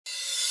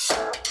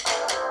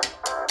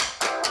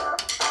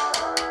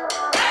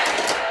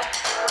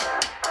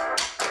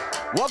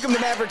Welcome to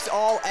Mavericks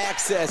All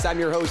Access. I'm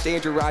your host,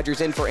 Andrew Rogers,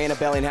 in for Anna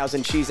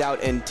Bellinghausen. She's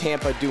out in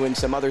Tampa doing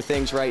some other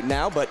things right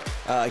now, but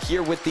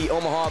here with the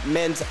Omaha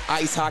men's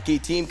ice hockey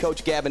team,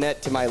 Coach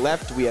Gabinet to my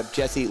left. We have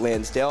Jesse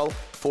Lansdell,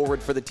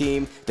 forward for the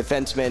team,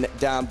 defenseman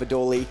Dom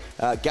Vidoli.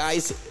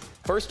 Guys,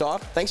 first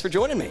off, thanks for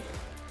joining me.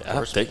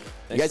 Yeah,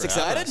 you guys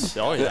excited?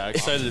 Oh, yeah,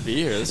 excited to be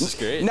here. This is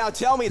great. Now,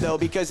 tell me, though,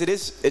 because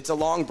it's a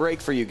long break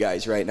for you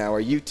guys right now.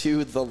 Are you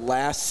two the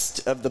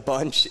last of the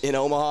bunch in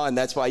Omaha, and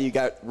that's why you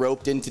got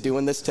roped into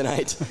doing this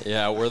tonight?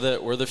 Yeah, we're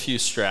the few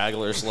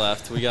stragglers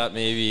left. We got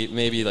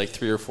maybe like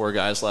 3 or 4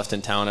 guys left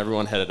in town.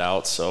 Everyone headed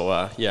out,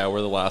 so yeah,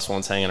 we're the last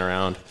ones hanging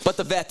around. But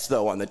the vets,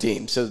 though, on the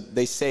team, so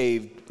they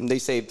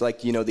saved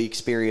like, you know, the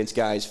experienced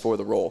guys for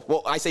the role.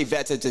 Well, I say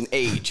vets, it's an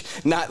age,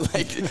 not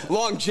like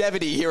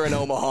longevity here in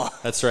Omaha.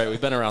 That's right. We've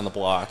been around the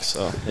block,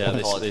 so yeah,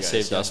 they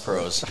saved us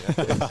pros.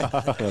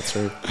 That's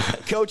right.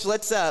 Coach,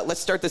 let's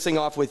start this thing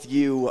off with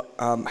you.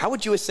 How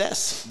would you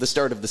assess the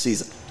start of the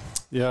season?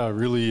 Yeah,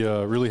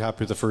 really happy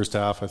with the first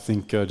half. I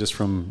think just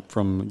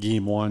from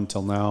game one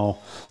till now,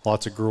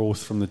 lots of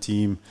growth from the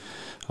team,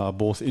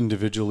 both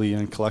individually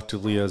and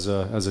collectively as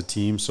a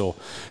team. So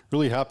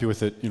really happy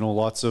with it. You know,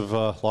 lots of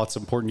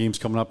important games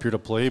coming up here to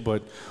play,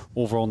 but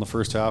overall in the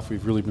first half,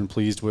 we've really been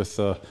pleased with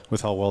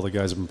how well the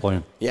guys have been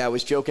playing. Yeah, I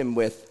was joking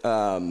with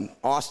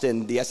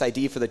Austin, the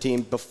SID for the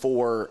team,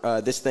 before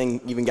this thing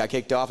even got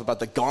kicked off, about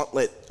the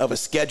gauntlet of a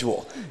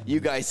schedule you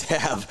guys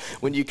have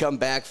when you come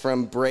back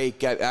from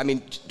break. I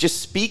mean,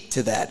 just speak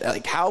to that.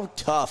 Like, how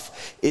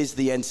tough is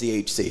the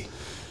NCHC?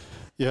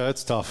 Yeah,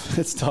 it's tough.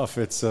 It's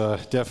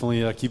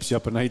definitely keeps you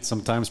up at night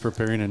sometimes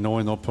preparing and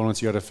knowing the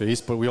opponents you got to face,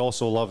 but we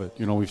also love it.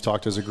 You know, we've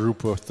talked as a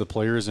group with the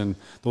players, and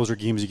those are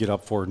games you get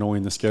up for,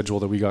 knowing the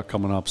schedule that we got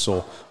coming up.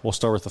 So we'll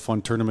start with a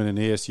fun tournament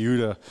in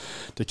ASU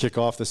to kick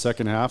off the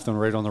second half, then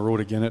right on the road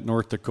again at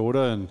North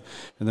Dakota, and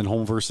then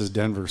home versus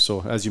Denver.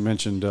 So as you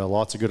mentioned,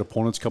 lots of good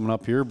opponents coming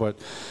up here, but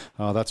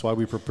that's why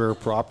we prepare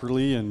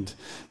properly, and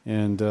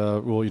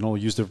we'll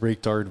use the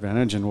break to our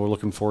advantage, and we're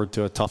looking forward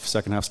to a tough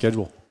second half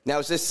schedule. Now,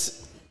 is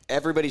this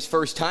everybody's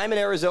first time in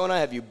Arizona?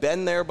 Have you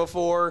been there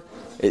before?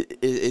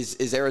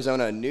 Is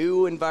Arizona a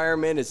new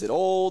environment? Is it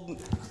old?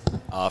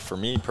 For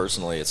me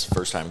personally, it's the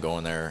first time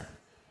going there.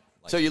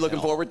 So you're looking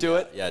forward to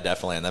it? Yeah,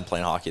 definitely. And then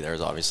playing hockey there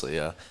is obviously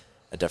a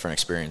different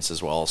experience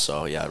as well.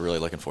 So yeah, really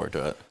looking forward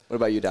to it. What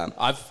about you, Dom?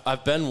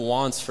 I've been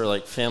once for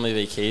like family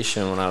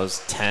vacation when I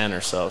was 10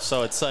 or so.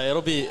 So it's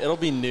it'll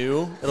be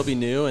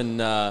new,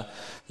 and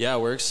yeah,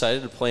 we're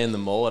excited to play in the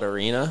Mullet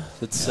Arena.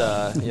 It's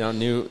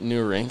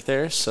new rink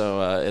there,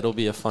 so it'll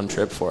be a fun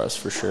trip for us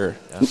for sure.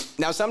 Yeah.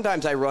 Now,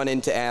 sometimes I run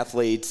into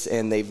athletes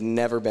and they've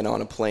never been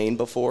on a plane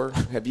before.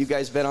 Have you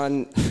guys been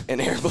on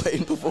an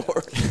airplane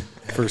before?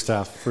 First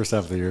half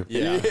of the year.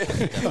 Yeah.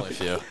 Definitely a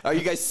few. Are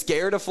you guys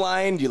scared of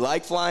flying? Do you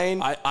like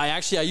flying? I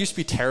used to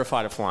be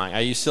terrified of flying. I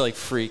used to like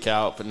freak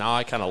out, but now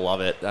I kind of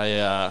love it.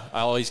 I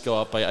always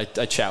go up. I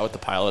chat with the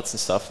pilots and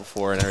stuff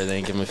before and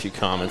everything, give them a few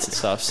comments and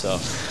stuff. So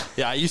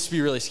yeah, I used to be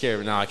really scared,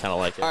 but now I kind of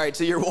like it. All right,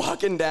 so you're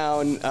walking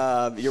down,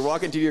 you're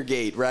walking to your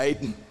gate, right?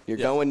 You're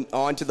going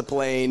onto the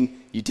plane.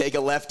 You take a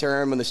left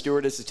turn when the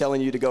stewardess is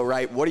telling you to go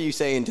right. What are you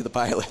saying to the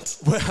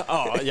pilots?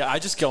 I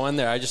just go in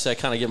there. I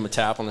kind of give them a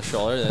tap on the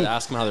shoulder and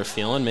ask them how they're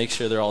feeling, make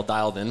sure they're all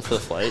dialed in for the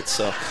flight.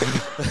 So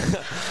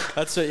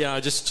that's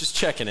it. Just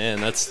checking in.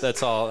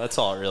 That's all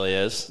it really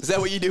is. Is that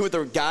what you do with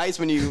the guys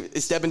when you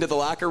step into the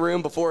locker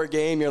room before a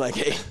game? You're like,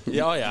 hey,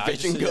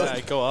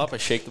 I go up, I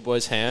shake the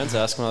boys' hands,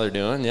 ask them how they're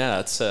doing. Yeah,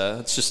 it's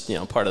just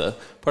part of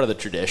the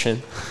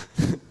tradition.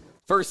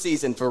 First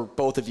season for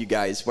both of you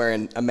guys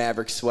wearing a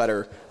Mavericks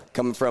sweater,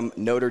 coming from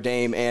Notre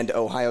Dame and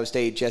Ohio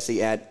State.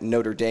 Jesse at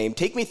Notre Dame.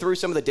 Take me through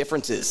some of the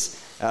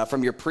differences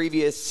from your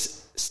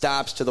previous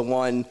stops to the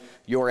one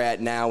you're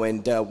at now,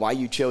 and why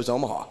you chose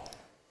Omaha.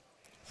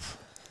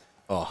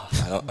 Do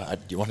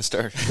you want to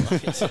start?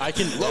 I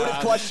can. Loaded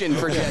question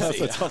for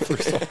Jesse.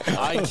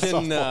 I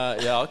can.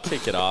 I'll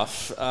kick it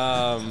off.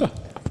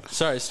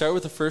 Sorry, start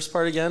with the first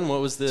part again. What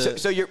was the?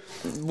 So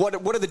what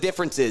are the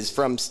differences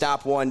from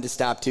stop 1 to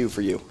stop 2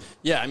 for you?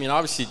 Yeah, I mean,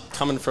 obviously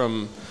coming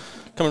from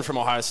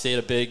Ohio State,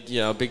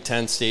 a Big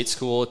Ten state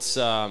school, it's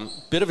a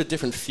bit of a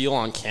different feel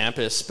on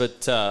campus.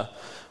 But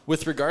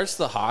with regards to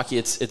the hockey,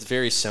 it's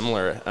very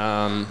similar.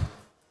 I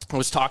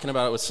was talking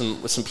about it with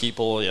some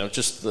people,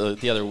 just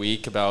the other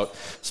week, about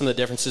some of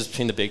the differences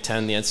between the Big Ten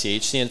and the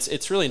NCHC.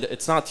 And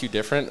it's not too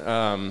different.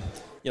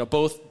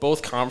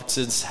 Both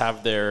conferences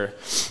have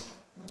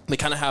they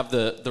kind of have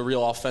the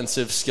real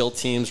offensive skill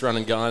teams, run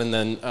and gun, and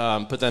then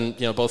but then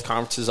both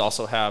conferences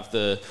also have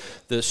the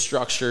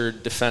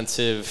structured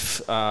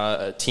defensive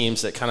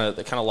teams that kind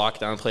of lock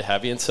down and play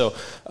heavy. And so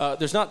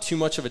there's not too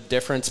much of a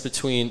difference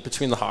between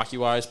the hockey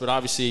wise, but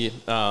obviously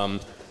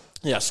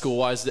school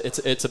wise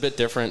it's a bit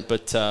different.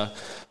 But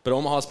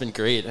Omaha's been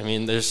great. I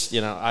mean, there's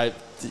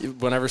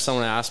whenever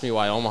someone asks me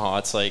why Omaha,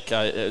 it's like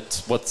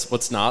it's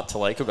what's not to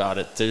like about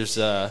it. There's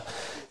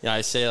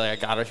I say, like,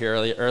 I got out here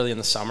early in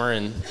the summer,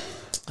 and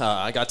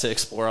I got to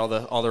explore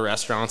all the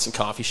restaurants and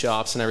coffee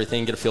shops and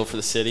everything, get a feel for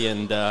the city,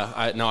 and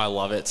I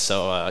love it.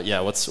 So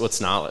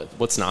what's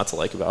not to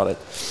like about it?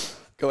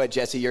 Go ahead,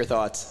 Jesse, your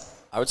thoughts.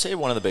 I would say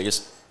one of the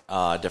biggest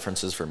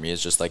differences for me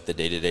is just like the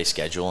day-to-day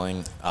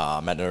scheduling.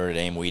 At Notre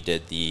Dame, we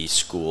did the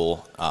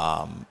school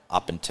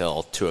up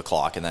until 2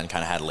 o'clock and then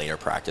kind of had later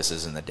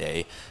practices in the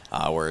day.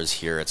 Whereas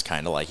here, it's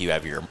kind of like you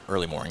have your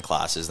early morning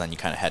classes, then you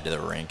kind of head to the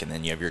rink, and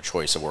then you have your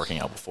choice of working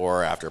out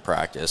before or after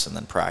practice, and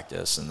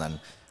then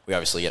we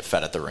obviously get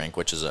fed at the rink,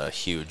 which is a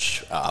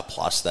huge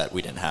plus that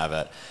we didn't have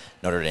at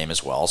Notre Dame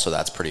as well. So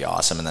that's pretty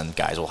awesome. And then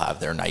guys will have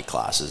their night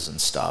classes and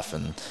stuff.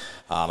 And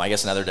I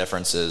guess another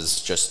difference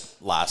is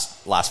just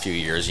last few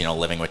years,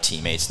 living with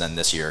teammates. And then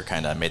this year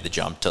kind of made the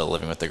jump to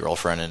living with the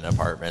girlfriend in an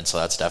apartment. So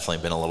that's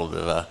definitely been a little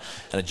bit of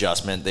an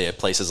adjustment. The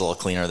place is a little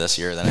cleaner this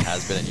year than it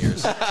has been in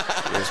years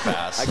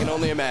past. I can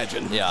only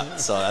imagine. Yeah,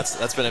 so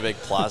that's been a big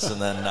plus.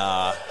 And then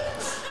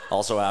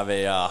also have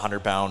a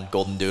 100-pound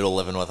golden doodle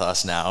living with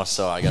us now,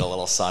 so I got a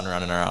little son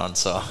running around.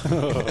 So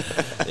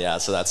yeah,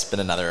 so that's been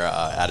another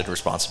added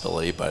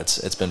responsibility, but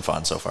it's been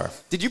fun so far.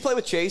 Did you play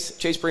with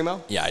Chase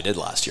Primo? Yeah, I did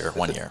last year,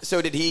 1 year.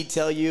 So did he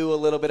tell you a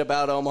little bit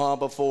about Omaha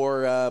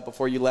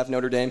before you left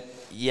Notre Dame?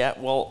 Yeah,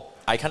 well,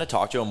 I kind of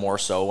talked to him more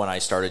so when I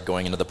started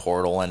going into the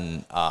portal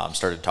and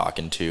started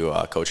talking to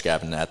Coach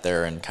Gabinet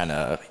there and kind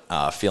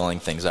of feeling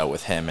things out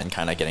with him and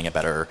kind of getting a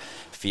better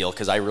feel,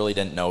 because I really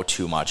didn't know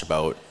too much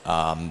about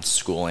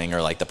schooling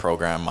or like the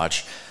program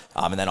much.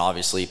 And then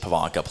obviously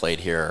Pavanka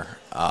played here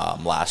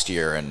last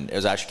year, and it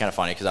was actually kind of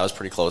funny because I was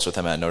pretty close with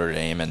him at Notre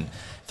Dame, and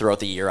throughout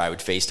the year I would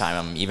FaceTime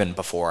him even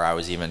before I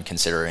was even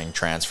considering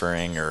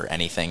transferring or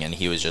anything, and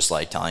he was just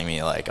like telling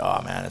me like,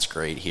 oh man, it's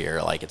great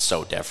here, like it's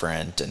so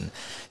different, and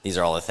these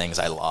are all the things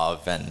I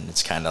love, and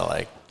it's kind of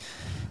like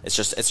it's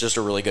just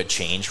a really good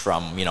change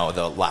from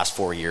the last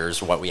 4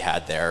 years what we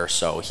had there.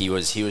 So he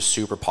was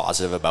super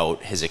positive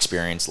about his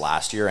experience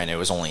last year, and it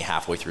was only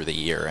halfway through the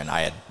year, and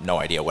I had no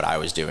idea what I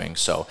was doing.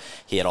 So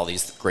he had all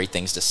these great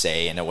things to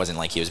say, and it wasn't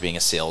like he was being a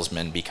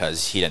salesman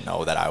because he didn't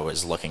know that I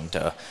was looking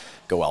to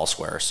go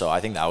elsewhere. So I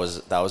think that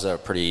was a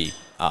pretty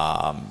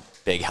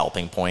big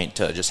helping point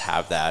to just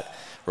have that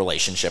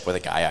relationship with a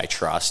guy I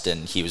trust,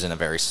 and he was in a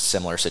very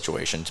similar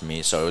situation to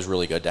me. So it was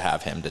really good to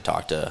have him to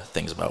talk to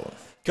things about.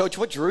 Coach,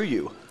 what drew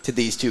you to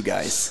these two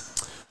guys?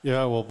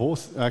 Yeah, well,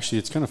 both actually.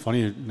 It's kind of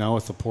funny now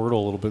with the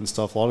portal a little bit and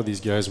stuff. A lot of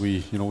these guys,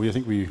 I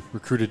think we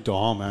recruited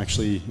Dom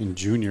actually in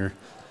junior,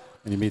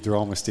 and he made the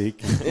wrong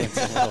mistake.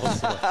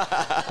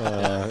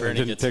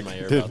 Bernie gets in my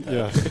ear about that.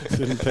 Yeah,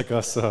 didn't pick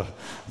us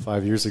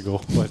 5 years ago,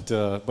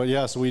 but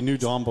yeah. So we knew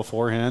Dom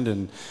beforehand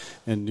and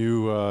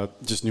knew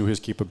his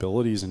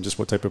capabilities and just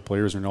what type of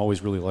players, and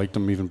always really liked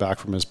him even back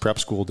from his prep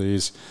school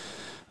days.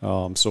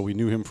 So we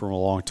knew him for a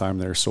long time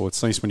there. So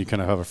it's nice when you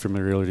kind of have a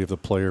familiarity of the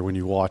player when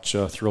you watch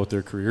throughout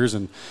their careers.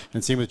 And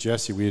same with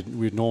Jesse.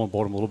 We'd known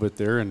about him a little bit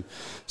there. And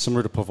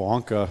similar to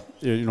Pavanka,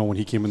 when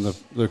he came in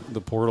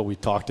the portal, we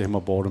talked to him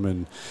about him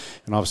and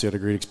obviously had a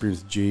great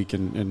experience with Jake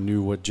and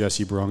knew what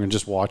Jesse brung. And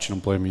just watching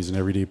him play him, he's an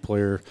everyday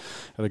player,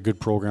 had a good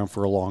program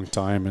for a long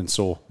time. And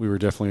so we were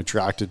definitely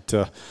attracted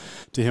to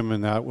him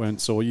in that one.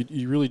 So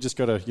you really just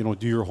got to,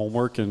 do your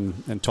homework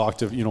and talk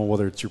to,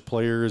 whether it's your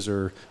players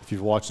or if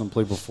you've watched them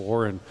play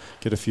before, and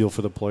get a feel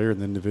for the player and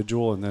the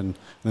individual, and then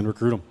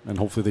recruit them, and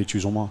hopefully they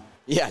choose Omaha.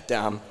 Yeah,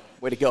 Dom,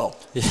 way to go.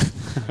 Yeah.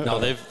 No,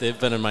 they've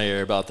been in my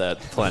ear about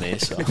that plenty.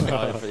 So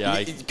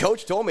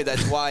Coach told me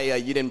that's why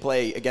you didn't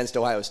play against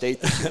Ohio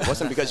State this year. It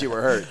wasn't because you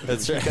were hurt.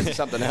 That's right. Because of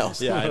something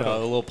else. Yeah, I know,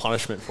 a little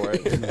punishment for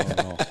it.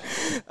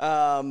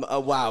 No.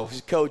 Wow,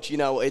 Coach,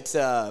 it's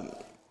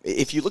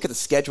if you look at the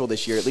schedule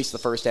this year, at least the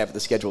first half of the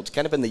schedule, it's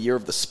kind of been the year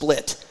of the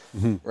split,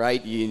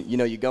 right?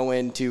 You go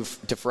into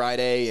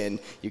Friday and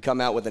you come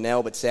out with an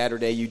L, but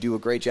Saturday you do a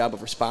great job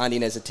of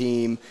responding as a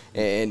team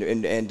and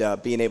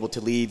being able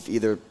to leave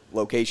either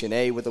location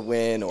A with a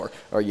win or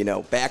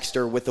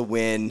Baxter with a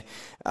win.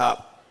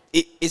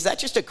 Is that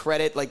just a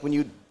credit? Like when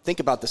you think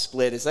about the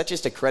split, is that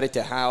just a credit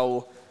to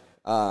how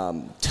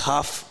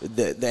tough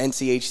the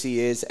NCHC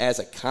is as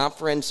a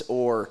conference,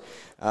 or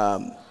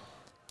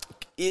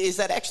is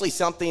that actually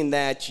something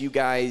that you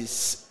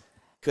guys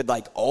could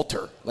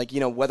alter?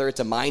 Whether it's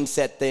a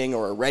mindset thing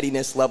or a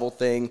readiness level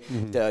thing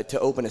to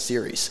open a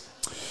series?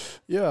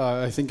 Yeah,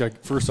 I think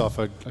first off,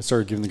 I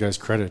started giving the guys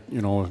credit,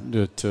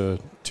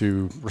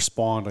 to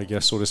respond, I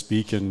guess, so to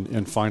speak,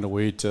 and find a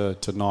way to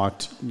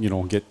not,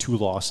 get 2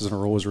 losses in a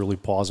row is a really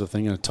positive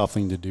thing and a tough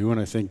thing to do. And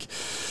I think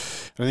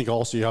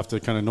also you have to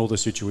kind of know the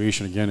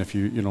situation again. If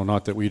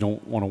not that we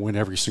don't want to win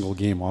every single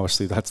game.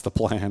 Obviously, that's the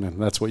plan, and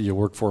that's what you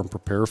work for and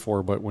prepare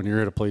for. But when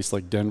you're at a place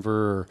like Denver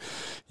or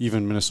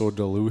even Minnesota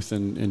Duluth,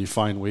 and you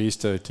find ways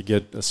to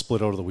get a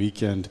split out of the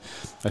weekend,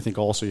 I think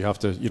also you have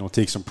to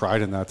take some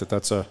pride in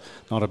that's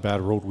not a bad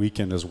road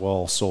weekend as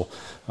well. So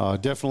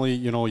definitely,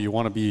 you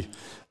want to be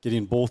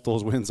getting both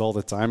those wins all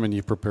the time, and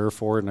you prepare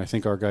for it. And I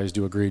think our guys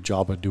do a great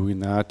job of doing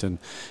that. And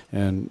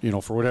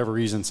for whatever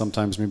reason,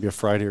 sometimes maybe a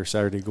Friday or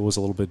Saturday goes a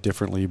little bit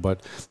differently,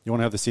 but you want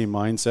to have the same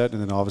mindset.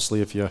 And then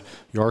obviously if you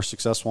are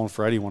successful on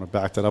Friday, you want to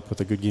back that up with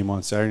a good game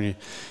on Saturday.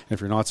 And if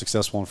you're not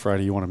successful on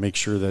Friday, you want to make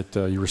sure that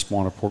you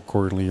respond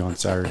accordingly on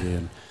Saturday.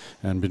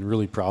 and been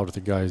really proud of the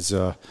guys'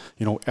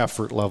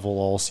 effort level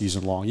all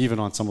season long. Even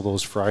on some of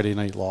those Friday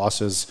night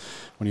losses,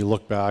 when you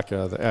look back, you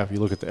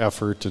look at the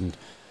effort and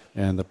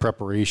the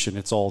preparation,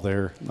 it's all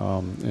there,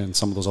 and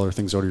some of those other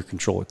things out of your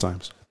control at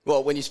times.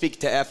 Well, when you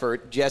speak to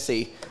effort,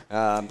 Jesse,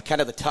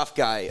 kind of the tough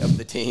guy of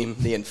the team,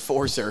 the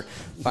enforcer,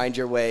 find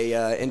your way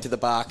into the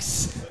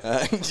box.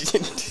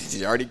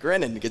 He's already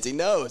grinning because he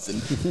knows,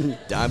 and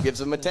Dom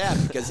gives him a tap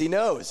because he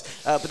knows.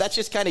 But that's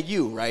just kind of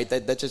you, right?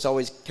 That's just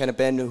always kind of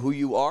been who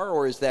you are,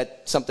 or is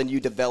that something you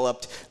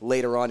developed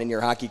later on in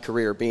your hockey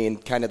career, being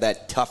kind of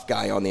that tough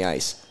guy on the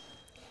ice?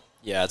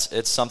 Yeah,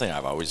 it's something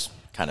I've always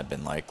kind of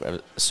been like.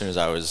 As soon as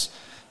I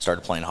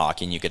started playing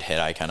hockey and you could hit,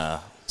 I kind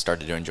of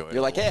started to enjoy it.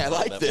 You're like, hey, I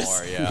like this.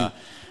 More, yeah.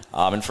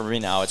 And for me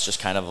now, it's just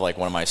kind of like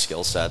one of my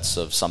skill sets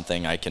of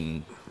something I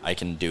can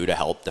do to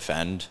help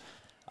defend.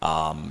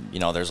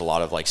 There's a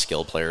lot of like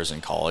skilled players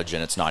in college,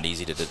 and it's not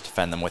easy to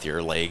defend them with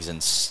your legs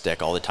and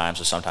stick all the time.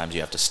 So sometimes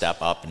you have to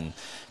step up and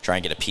try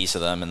and get a piece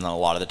of them. And then a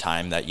lot of the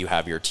time that you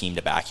have your team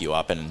to back you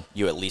up, and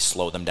you at least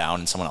slow them down,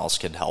 and someone else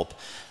could help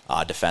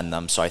defend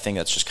them. So I think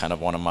that's just kind of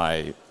one of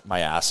my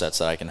assets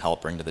that I can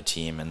help bring to the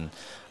team. And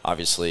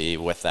obviously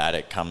with that,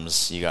 it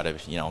comes, you got to,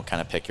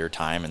 kind of pick your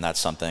time. And that's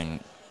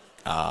something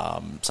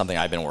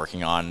I've been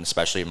working on,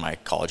 especially in my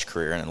college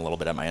career and a little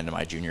bit at my end of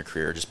my junior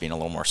career, just being a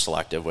little more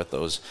selective with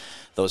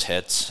those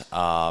hits,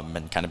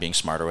 and kind of being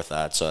smarter with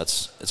that. So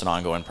it's an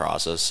ongoing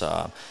process.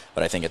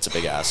 But I think it's a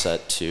big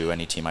asset to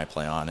any team I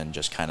play on, and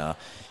just kind of,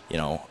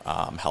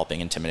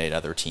 helping intimidate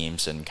other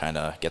teams and kind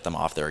of get them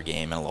off their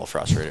game and a little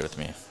frustrated with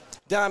me.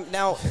 Dom,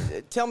 now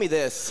tell me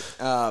this.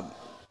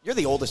 You're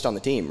the oldest on the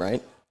team,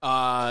 right?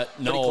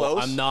 No,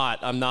 I'm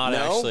not. No?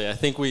 Actually. I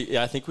think we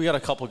got a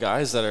couple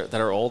guys that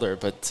are older,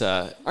 but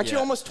aren't you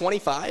almost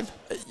 25?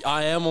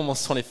 I am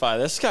almost 25.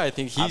 This guy, I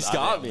think he's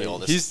got me. The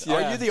oldest.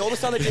 Are you the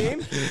oldest on the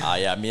team?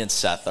 Yeah, me and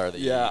Seth are the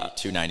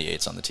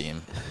 298s on the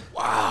team.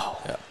 Wow.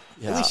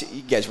 Yeah. At least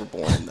you guys were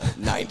born in the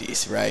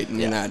 90s, right? And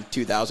you're not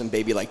 2000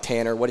 baby like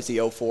Tanner. What is he,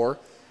 04?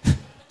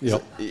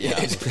 Yep. Yeah,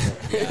 he's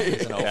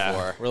an 04.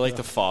 Yeah, we're like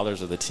the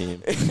fathers of the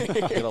team.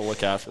 Gotta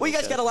look after. Well, you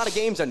guys got a lot of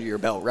games under your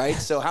belt, right?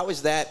 So how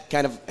has that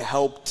kind of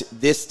helped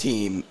this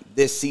team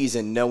this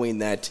season, knowing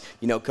that,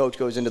 Coach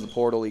goes into the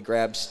portal, he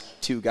grabs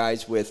two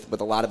guys with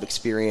a lot of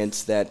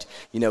experience that,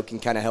 can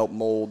kind of help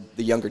mold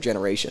the younger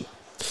generation?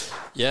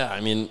 Yeah,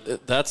 I mean,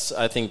 that's,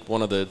 I think,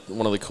 one of the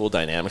cool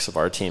dynamics of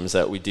our team is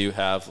that we do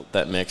have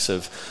that mix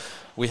of,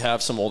 we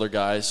have some older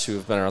guys who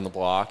have been around the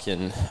block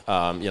and,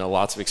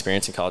 lots of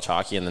experience in college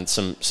hockey, and then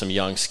some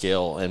young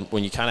skill. And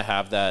when you kind of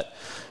have that,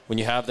 when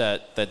you have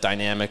that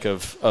dynamic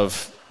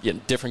of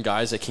different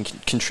guys that can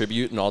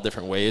contribute in all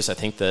different ways, I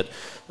think that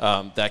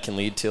that can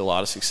lead to a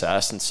lot of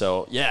success. And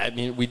so, yeah, I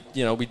mean, we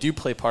do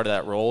play part of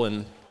that role,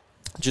 and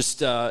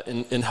just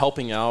in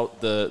helping out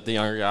the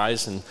younger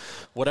guys and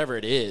whatever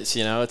it is,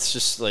 it's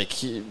just like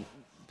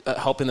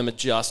helping them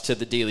adjust to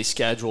the daily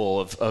schedule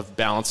of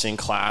balancing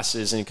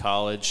classes in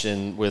college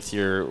and with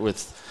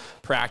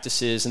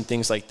practices and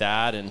things like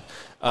that. And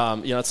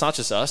it's not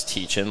just us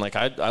teaching. Like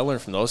I learn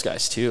from those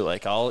guys too.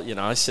 Like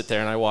I sit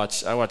there and I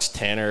watch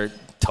Tanner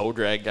toe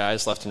drag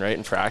guys left and right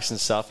in practice and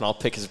stuff, and I'll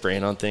pick his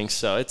brain on things.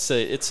 So it's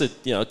a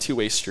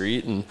two-way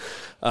street. And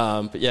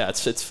but yeah,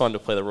 it's fun to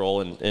play the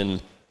role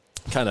in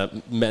kind of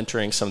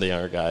mentoring some of the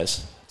younger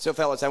guys. So,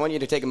 fellas, I want you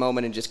to take a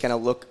moment and just kind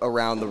of look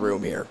around the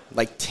room here.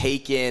 Like,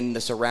 take in the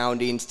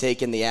surroundings,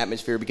 take in the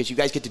atmosphere, because you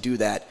guys get to do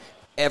that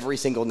every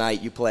single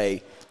night you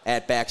play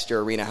at Baxter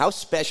Arena. How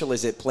special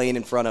is it playing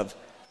in front of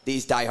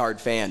these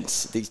diehard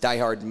fans, these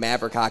diehard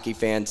Maverick hockey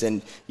fans?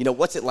 And,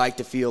 what's it like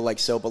to feel like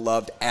so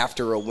beloved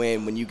after a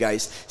win when you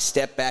guys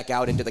step back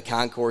out into the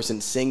concourse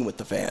and sing with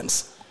the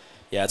fans?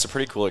 Yeah, it's a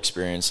pretty cool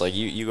experience. Like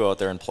you go out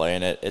there and play,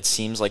 and it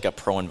seems like a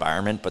pro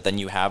environment, but then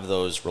you have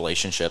those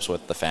relationships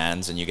with the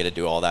fans, and you get to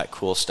do all that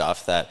cool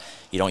stuff that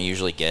you don't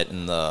usually get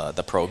in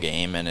the pro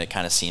game, and it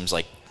kind of seems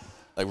like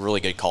a really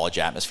good college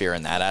atmosphere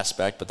in that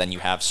aspect. But then you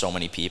have so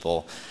many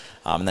people,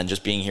 and then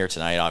just being here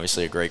tonight,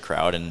 obviously a great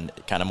crowd, and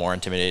kind of more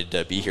intimidated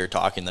to be here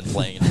talking than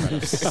playing in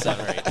front of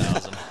 7,000 or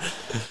 8,000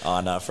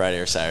 on Friday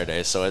or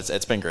Saturday. So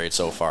it's been great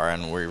so far,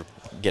 and we're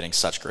getting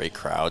such great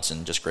crowds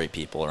and just great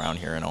people around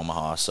here in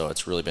Omaha. So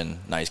it's really been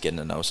nice getting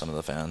to know some of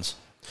the fans.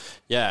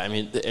 Yeah, I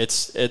mean,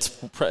 it's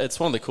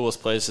one of the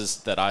coolest places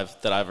that I've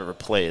ever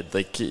played.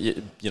 Like,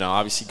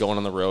 obviously going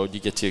on the road,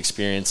 you get to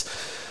experience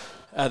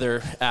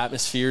other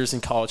atmospheres in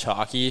college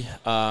hockey,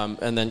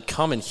 and then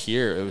coming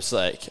here, it was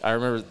like, I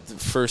remember the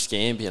first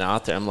game being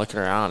out there, I'm looking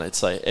around,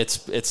 it's like,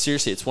 it's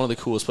seriously, it's one of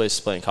the coolest places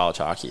to play in college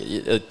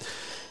hockey.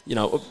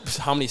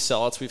 How many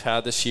sellouts we've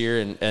had this year,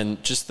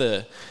 and just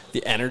the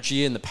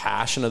energy and the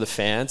passion of the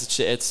fans.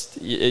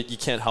 You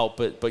can't help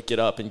but get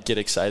up and get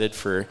excited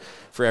for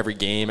every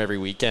game, every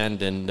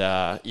weekend. And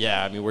I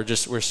mean,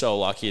 we're so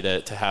lucky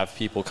to have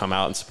people come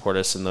out and support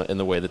us in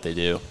the way that they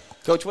do.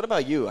 Coach, what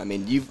about you? I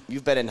mean,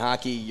 you've been in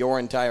hockey your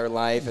entire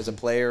life as a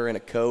player and a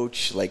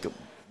coach. Like,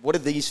 what do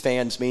these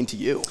fans mean to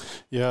you?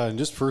 Yeah, and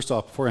just first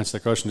off, before I answer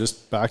that question,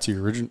 just back to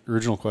your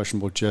original question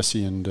about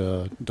Jesse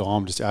and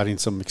Dom, just adding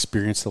some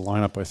experience to the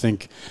lineup. I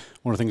think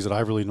one of the things that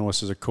I've really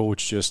noticed as a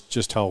coach,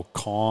 just how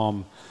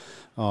calm.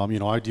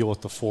 I deal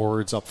with the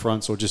forwards up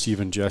front, so just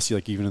even Jesse,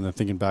 like even in the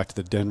thinking back to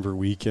the Denver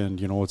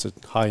weekend, it's a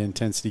high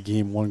intensity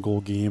game,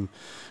 1-goal game.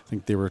 I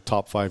think they were a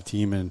top 5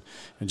 team, and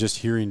just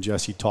hearing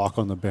Jesse talk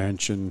on the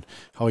bench and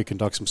how he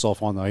conducts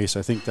himself on the ice,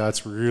 I think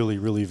that's really,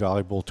 really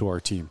valuable to our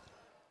team,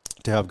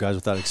 to have guys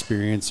with that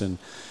experience and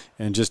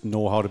just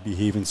know how to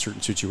behave in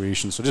certain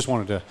situations. So just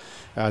wanted to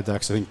add that,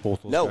 because I think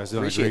both those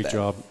guys did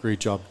a great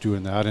job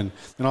doing that. And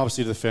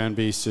obviously the fan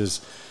base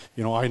is,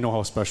 I know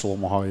how special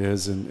Omaha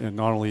is, and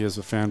not only as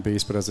a fan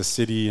base, but as a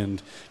city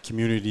and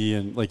community.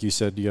 And like you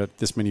said, you got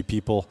this many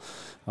people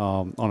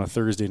on a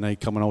Thursday night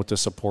coming out to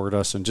support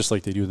us, and just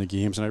like they do in the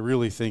games. And I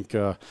really think,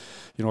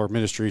 our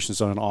administration's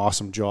done an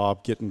awesome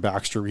job getting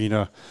Baxter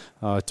Arena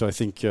to, I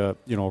think,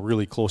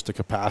 really close to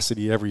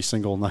capacity every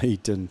single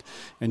night. And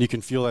you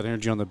can feel that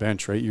energy on the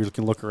bench, right? You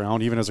can look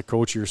around. Even as a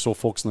coach, you're so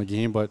focused on the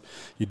game, but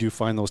you do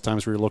find those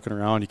times where you're looking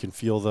around, you can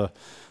feel the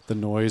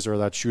noise, or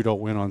that shootout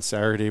win on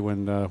Saturday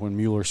when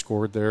Mueller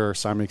scored there or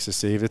Simon makes a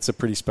save. It's a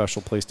pretty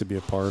special place to be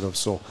a part of.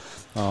 So,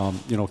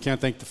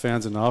 can't thank the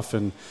fans enough,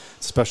 and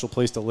it's a special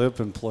place to live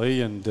and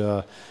play. And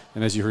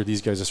as you heard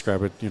these guys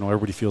describe it,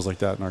 everybody feels like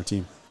that in our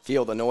team.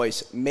 Feel the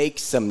noise, make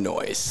some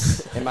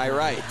noise. Am I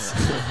right?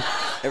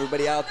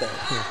 Everybody out there,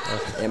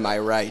 am I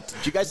right? Do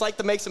you guys like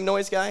the make some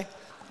noise guy?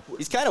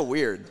 He's kind of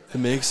weird. The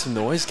make some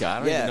noise guy. I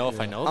don't even know if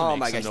I know the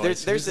make some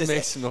noise. There's this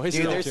make some noise.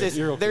 Dude,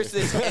 there's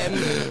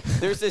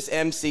this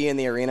MC in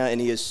the arena, and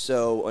he is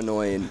so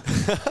annoying.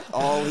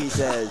 All he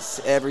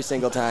says every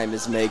single time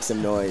is make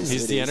some noise.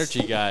 He's the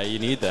energy guy. You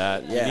need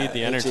that. Yeah, you need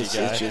the energy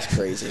guy. It's just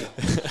crazy.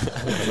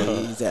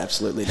 He's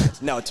absolutely nuts.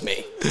 No, it's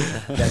me.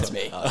 That's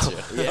me.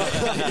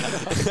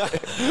 Yeah.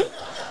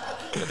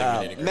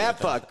 Matt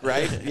Puck,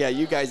 right? Yeah,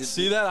 you guys.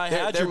 See that? I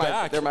had your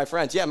back. They're my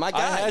friends. Yeah, my guy.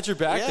 I had your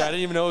back. Yeah. I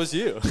didn't even know it was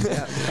you.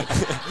 Yeah.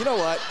 You know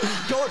what?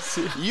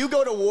 You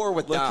go to war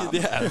with Dom.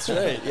 Yeah, that's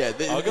right. Yeah,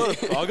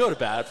 I'll go to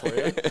bat for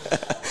you.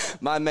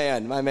 My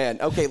man.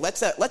 Okay,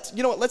 let's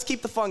you know what? Let's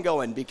keep the fun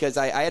going, because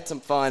I had some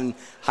fun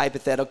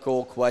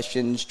hypothetical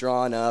questions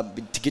drawn up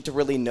to get to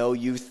really know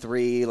you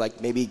three,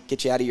 like maybe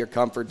get you out of your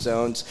comfort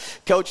zones.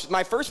 Coach,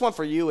 my first one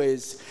for you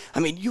is,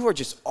 you are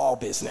just all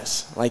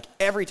business. Like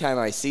every time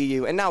I see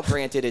you, and now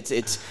granted,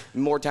 it's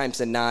more times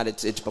than not,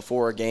 it's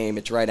before a game,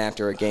 it's right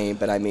after a game,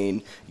 but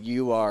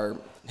you are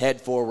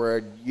head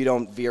forward, you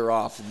don't veer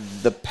off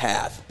the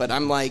path. But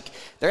I'm like,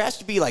 there has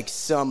to be like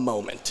some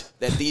moment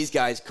that these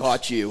guys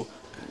caught you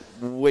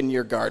when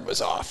your guard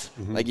was off.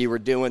 Mm-hmm. Like you were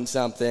doing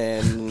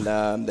something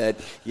that,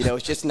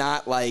 it's just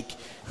not like,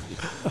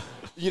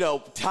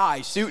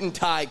 suit and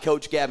tie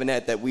Coach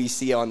Gabinette that we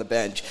see on the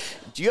bench.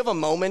 Do you have a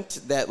moment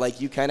that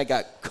you kind of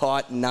got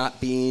caught not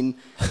being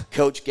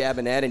Coach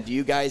Gabinette, and do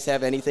you guys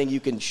have anything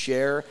you can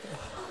share?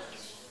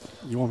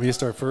 You want me to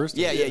start first?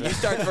 Yeah, you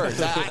start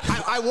first.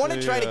 I want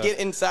to try to get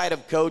inside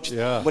of Coach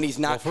when he's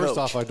not First Coach.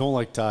 off, I don't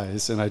like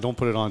ties, and I don't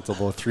put it on until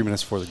about 3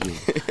 minutes before the game.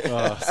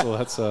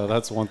 So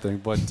that's one thing.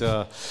 But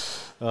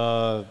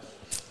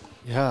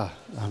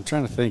I'm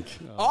trying to think.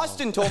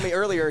 Austin told me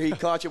earlier he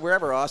caught you,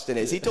 wherever Austin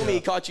is. He told me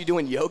he caught you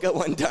doing yoga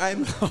one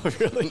time. Oh,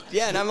 really?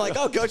 Yeah, and I'm like,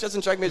 Coach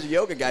doesn't strike me as a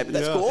yoga guy, but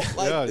that's cool.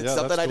 It's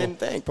something I didn't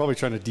think. Probably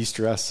trying to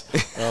de-stress.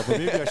 But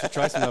maybe I should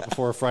try some of that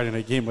before a Friday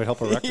night game. Might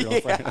help a record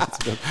on Friday nights.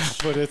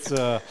 But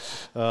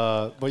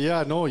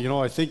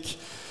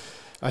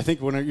I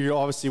think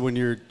when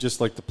you're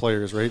just like the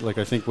players, right? Like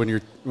I think when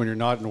you're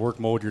not in work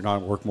mode, you're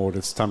not in work mode.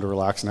 It's time to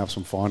relax and have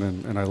some fun,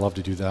 and I love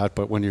to do that.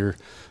 But when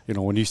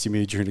when you see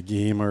me during a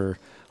game or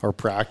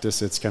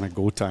practice, it's kind of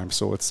go time.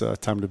 So it's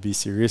time to be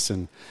serious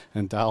and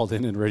dialed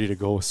in and ready to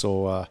go.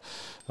 So,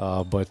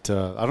 but I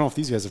don't know if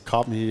these guys have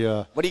caught me.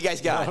 What do you guys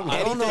got?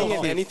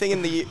 Anything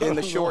in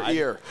the short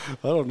year?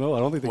 I don't know. I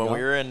don't think they when we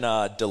were in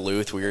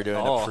Duluth, we were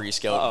doing a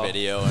pre-scout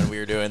video, and we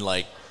were doing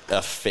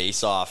a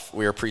face-off.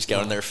 We were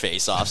pre-scouting their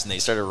face-offs, and they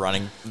started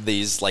running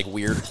these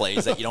weird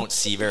plays that you don't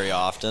see very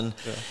often.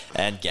 Yeah.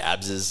 And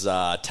Gabs is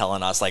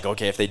telling us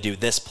okay, if they do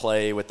this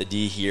play with the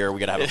D here, we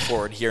gotta have a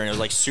forward here, and it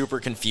was super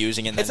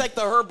confusing. And then, it's like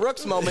the Herb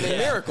Brooks moment in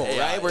Miracle,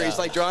 right? Where he's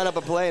drawing up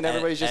a play, and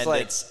everybody's just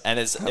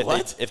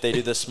if they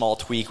do this small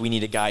tweak, we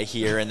need a guy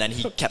here, and then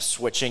he kept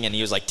switching, and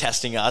he was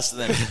testing us, and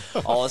then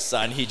all of a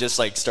sudden he just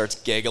starts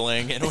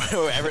giggling, and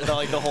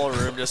the whole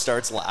room just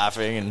starts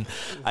laughing, and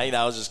I think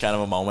that was just kind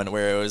of a moment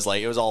where it was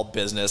all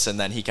business, and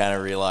then he kind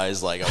of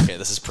realized okay,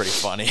 this is pretty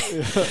funny.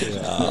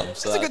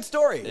 It's a good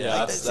story.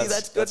 Yeah,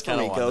 that's good for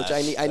me, Coach.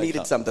 I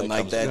needed something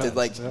like that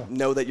to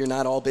know that you're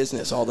not all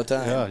business all the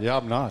time. Yeah,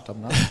 I'm not.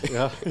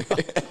 Yeah.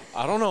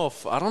 I don't know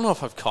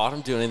if I've caught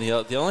him doing anything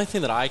else. The only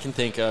thing that I can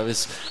think of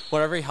is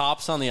whenever he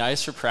hops on the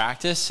ice for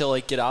practice, he'll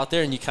like get out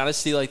there and you kind of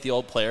see like the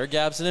old player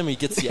gabs in him. He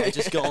gets the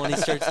edges going, he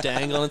starts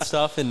dangling and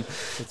stuff and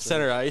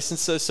center ice and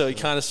stuff. So he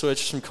kind of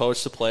switches from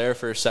coach to player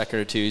for a second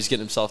or two. He's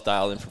getting himself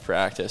dialed in for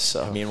practice.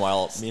 So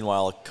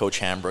Meanwhile, Coach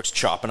Hambrook's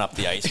chopping up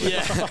the ice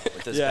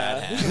with his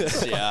bad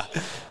hands.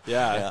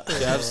 Yeah.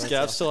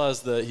 Gab still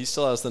has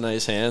the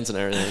nice hands and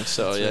everything.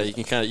 So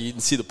you can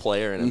see the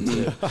player in him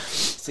too.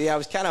 See, I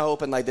was kind of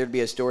hoping like there'd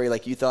be a story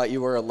like you thought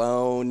you were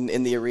alone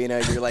in the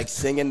arena. You're like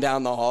singing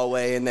down the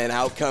hallway, and then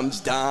out comes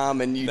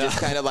Dom, and you just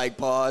kind of like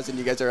pause, and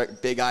you guys are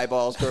like, big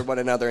eyeballs toward one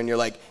another, and you're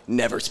like,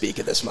 never speak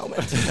at this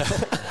moment.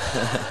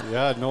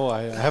 Yeah, no,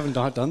 I haven't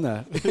done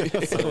that.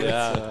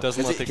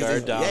 Doesn't let the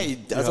guard down. Yeah, he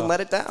doesn't let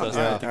it down.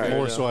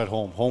 More so at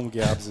home. Home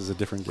gabs is a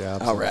different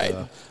gabs. All right.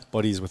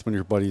 Buddies, when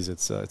you're buddies,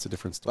 it's a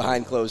different story.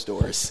 Behind closed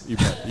doors. You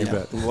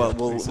bet. Well,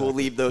 we'll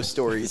leave those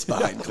stories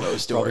behind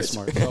closed doors.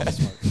 Probably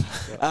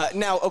smart.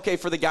 Now, okay,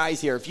 for the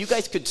guys here, if you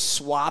guys could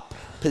swap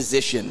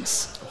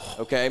positions,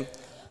 okay,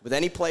 with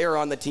any player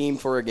on the team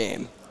for a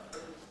game,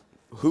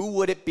 who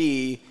would it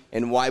be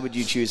and why would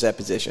you choose that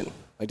position?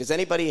 Like, does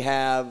anybody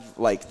have,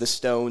 like, the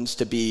stones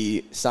to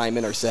be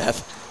Simon or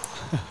Seth?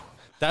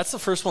 That's the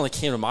first one that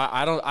came to my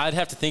I'd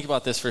have to think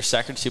about this for a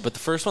second or two, but the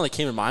first one that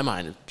came to my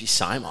mind would be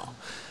Simon.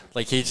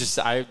 Like, I just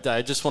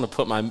want to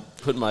put my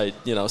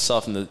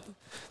self in the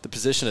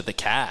position of the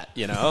cat,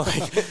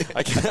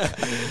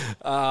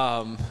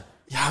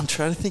 I'm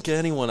trying to think of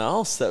anyone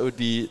else that would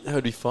be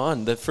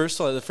fun. The first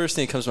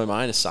thing that comes to my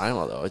mind is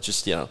Simon, though. It's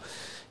just, the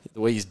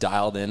way he's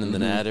dialed in the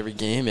net every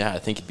game. Yeah, I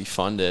think it'd be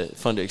fun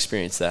to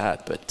experience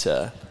that. But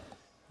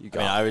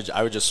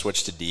I would just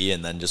switch to D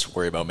and then just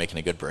worry about making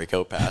a good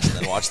breakout pass and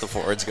then watch the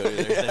forwards go do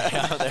their thing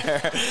out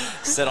there.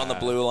 Sit on the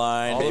blue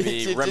line,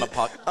 maybe rim a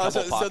puck.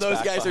 So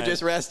those guys are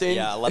just resting?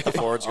 Yeah, let the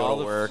forwards go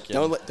to work.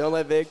 Don't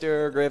let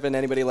Victor or Griffin,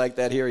 anybody like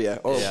that hear you.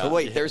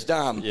 There's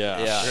Dom. Yeah,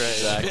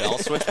 exactly. I'll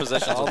switch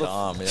positions with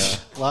Dom,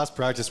 Last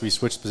practice, we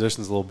switched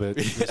positions a little bit.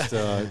 Just,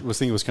 was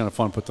thinking it was kind of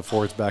fun to put the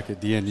forwards back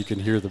at D, and you can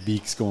hear the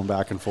beaks going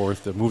back and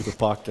forth to move the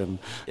puck, and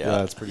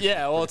it's pretty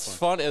it's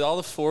fun. And all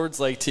the forwards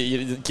like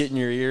to get in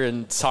your ear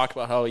and talk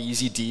about how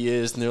easy D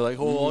is, and they're like,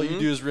 all you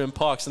do is rim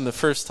pucks. And the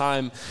first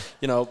time,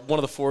 one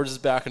of the forwards is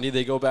back on D,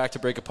 they go back to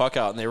break a puck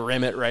out, and they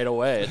rim it right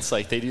away. It's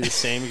like they do the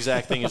same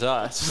exact thing as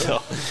us.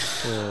 So,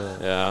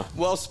 yeah.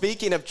 Well,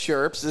 speaking of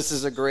chirps, this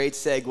is a great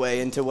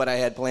segue into what I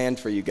had planned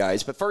for you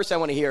guys. But first, I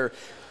want to hear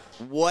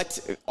what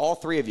all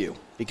three of you,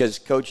 because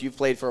Coach, you've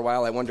played for a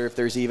while. I wonder if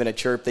there's even a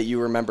chirp that you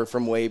remember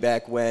from way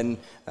back when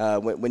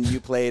you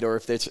played, or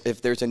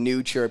if there's a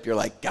new chirp you're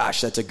like,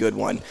 gosh, that's a good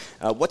one.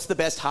 What's the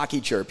best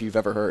hockey chirp you've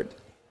ever heard?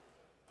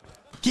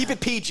 Keep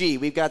it PG.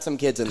 We've got some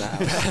kids in the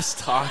house.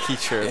 Best hockey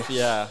chirp,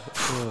 yeah.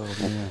 Oh,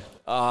 man.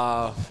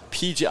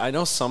 PG, I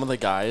know some of the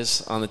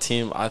guys on the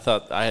team, I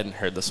thought I hadn't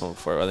heard this one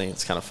before, but I think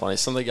it's kind of funny.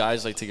 Some of the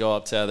guys like to go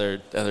up to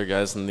other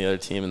guys on the other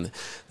team, and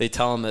they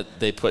tell them that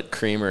they put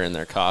creamer in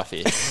their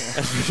coffee.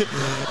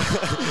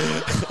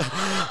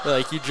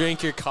 Like, you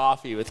drink your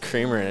coffee with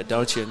creamer in it,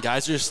 don't you? And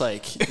guys are just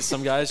like,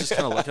 some guys just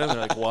kind of look at them,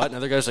 they're like, what? And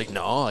other guys are like,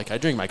 no, like, I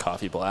drink my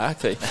coffee black.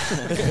 They get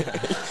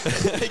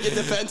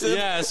defensive?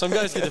 Yeah, some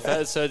guys get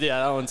defensive, so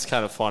yeah, that one's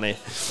kind of funny.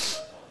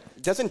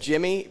 Doesn't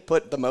Jimmy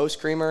put the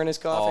most creamer in his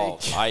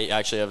coffee? Oh, I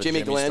actually have a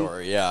Jimmy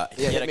story. Yeah,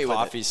 he had a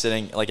coffee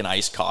sitting, like an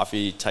iced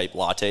coffee type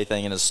latte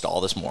thing in his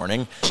stall this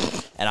morning.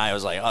 And I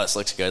was like, oh, this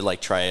looks good. Like,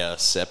 try a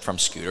sip from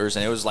Scooters.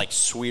 And it was like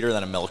sweeter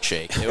than a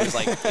milkshake. It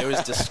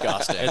was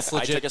disgusting. It's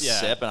legit, I took a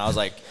sip and I was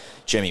like,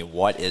 Jimmy,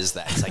 what is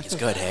that? He's like, it's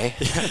good, hey?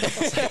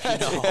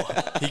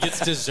 He gets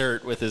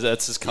dessert with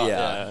that's his coffee.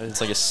 Yeah,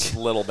 it's like a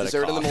little bit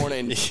dessert of coffee. in the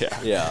morning.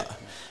 Yeah.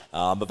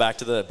 But back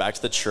to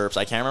the chirps.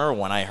 I can't remember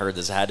when I heard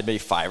this. It had to be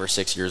 5 or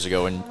 6 years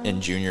ago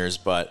in juniors.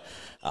 But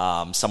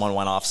someone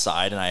went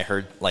offside, and I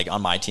heard, like,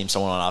 on my team,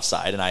 someone went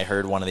offside, and I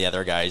heard one of the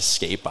other guys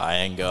skate by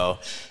and go,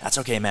 "That's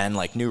okay, man.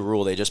 Like, new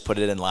rule. They just put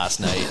it in last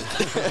night."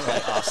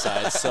 Like,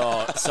 offside.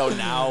 So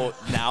now,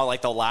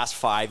 like, the last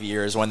 5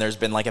 years, when there's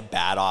been like a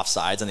bad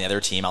offsides on the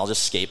other team, I'll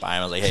just skate by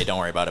and I was like, "Hey, don't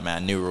worry about it,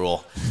 man. New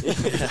rule."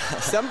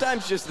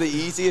 Sometimes just the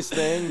easiest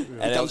thing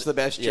becomes the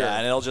best chirp. Yeah,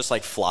 and it'll just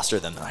like fluster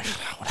them. Like,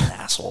 what an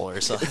asshole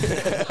or something.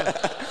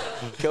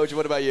 Coach,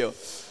 what about you?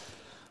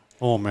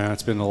 Oh, man,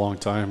 it's been a long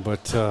time,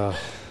 but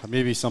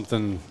maybe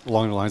something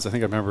along the lines. I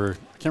can't remember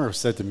if it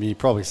said to me,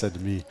 probably said to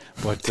me,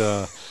 but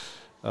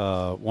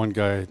one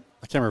guy,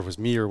 I can't remember if it was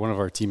me or one of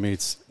our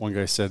teammates, one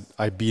guy said,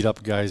 "I beat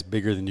up guys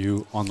bigger than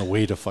you on the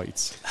way to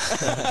fights."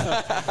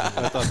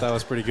 I thought that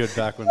was pretty good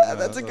back when.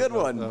 That's a good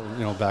one.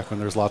 Back when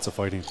there's lots of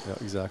fighting. Yeah,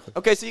 exactly.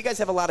 Okay, so you guys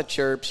have a lot of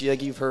chirps.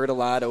 You've heard a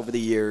lot over the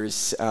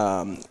years.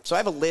 So I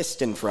have a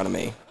list in front of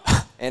me,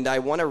 and I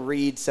want to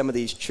read some of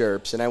these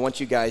chirps, and I want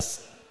you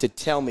guys to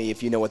tell me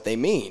if you know what they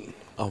mean.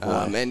 Oh,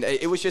 boy. And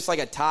it was just like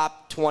a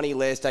top 20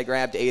 list. I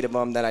grabbed 8 of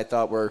them that I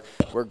thought were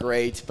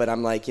great. But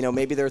I'm like,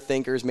 maybe they're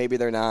thinkers, maybe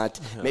they're not.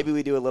 Yeah. Maybe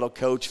we do a little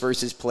coach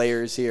versus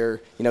players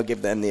here.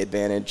 Give them the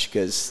advantage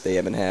because they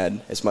haven't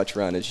had as much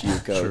run as you,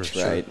 coach,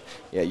 right? Sure.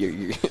 Yeah,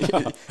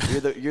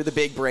 you're the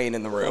big brain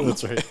in the room.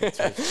 That's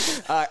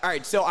right. All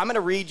right, so I'm going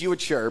to read you a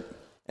chirp.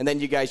 And then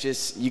you guys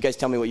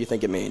tell me what you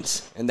think it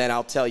means. And then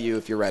I'll tell you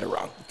if you're right or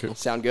wrong. Okay.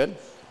 Sound good?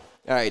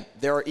 All right.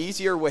 There are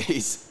easier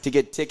ways to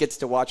get tickets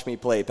to watch me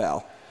play,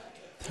 pal.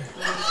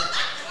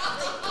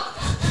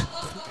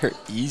 There are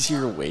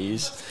easier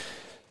ways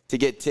to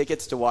get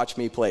tickets to watch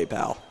me play,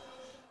 pal.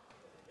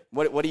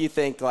 What do you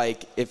think,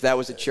 like, if that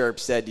was a chirp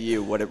said to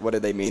you, what are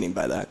they meaning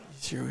by that?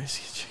 Easier ways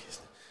to get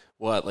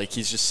What, like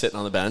he's just sitting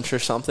on the bench or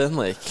something?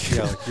 Like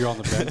you're on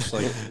the bench.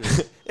 Like,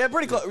 yeah,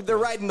 pretty close. They're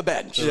riding the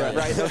bench,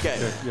 right? Okay.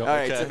 Yep. All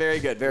right, okay. So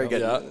very good, very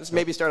good. Yeah. Let's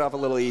maybe start off a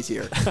little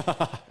easier.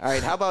 All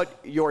right, how about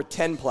your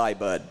 10-ply,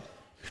 bud?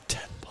 Your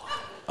 10-ply.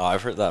 Oh,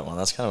 I've heard that one.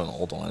 That's kind of an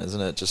old one,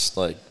 isn't it? Just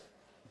like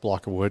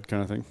block of wood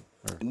kind of thing.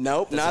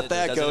 Nope, not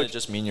that, doesn't coach. It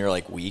just mean you're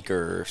like weak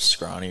or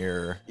scrawny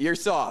or? You're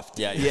soft.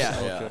 Yeah.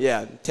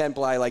 Yeah.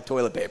 10-ply like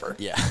toilet paper.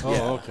 Yeah.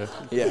 Oh, okay.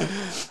 Yeah.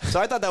 So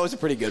I thought that was a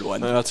pretty good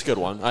one. That's a good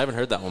one. I haven't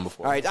heard that one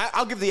before. All right,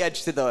 I'll give the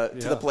edge to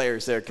the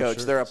players there, coach.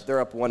 Sure. They're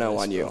up 1-0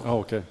 on you. Oh,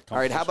 okay. All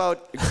right, how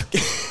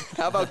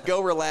about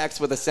go relax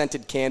with a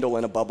scented candle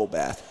in a bubble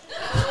bath?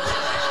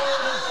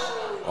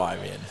 Oh, I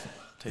mean,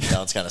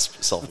 takedown's kind of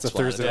It's a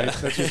Thursday night.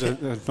 That's just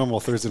a normal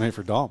Thursday night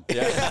for Dom.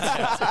 Yeah,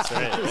 that's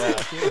right.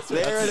 Yeah.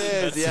 There it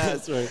is.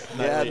 Yes. That's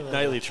right.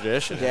 Nightly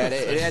tradition. Yeah,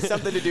 it has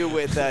something to do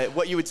with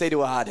what you would say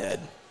to a hothead.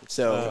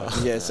 So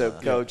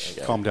coach.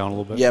 Calm down a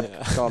little bit.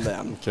 Yep, calm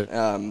down. Okay.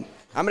 I'm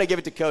going to give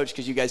it to coach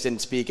because you guys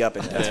didn't speak up.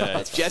 And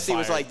Jesse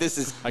was like, "This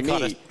is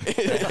me."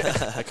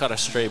 I caught a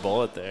stray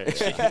bullet there.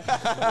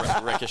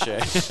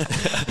 Ricochet.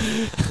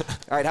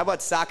 All right, how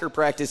about soccer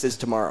practice is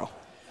tomorrow?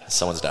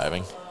 Someone's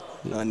diving.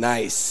 Oh,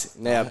 nice.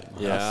 Yep.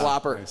 Yeah.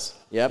 Flopper. Nice.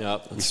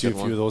 Yep. We see a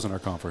few of those in our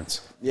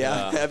conference.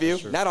 Yeah. Have you?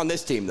 Sure. Not on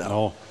this team though.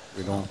 No,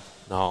 we don't.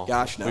 No.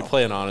 Gosh, no. We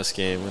play an honest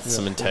game with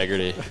some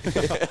integrity.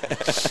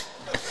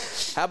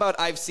 How about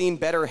I've seen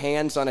better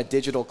hands on a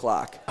digital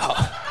clock?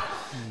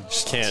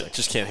 Just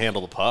can't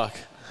handle the puck.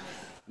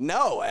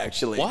 No,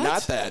 actually, What?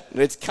 not that.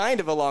 It's kind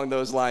of along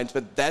those lines,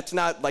 but that's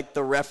not like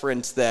the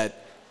reference that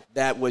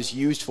was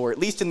used for, at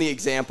least in the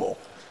example.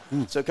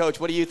 So, Coach,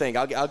 what do you think?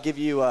 I'll give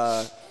you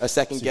a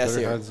second guess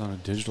better here. hands on a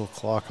digital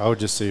clock. I would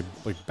just say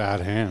like bad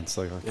hands,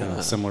 like a kind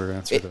of similar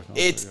answer.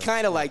 It's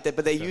kind of like that,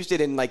 but they used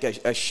it in like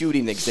a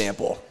shooting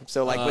example.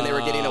 So, like when they were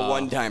getting a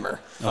one-timer.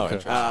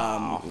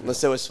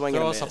 So a swing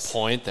and a Throw us miss. a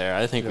point there.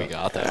 I think we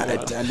got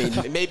that. I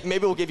mean, maybe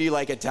we'll give you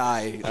like a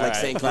tie, like Right.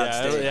 St. Cloud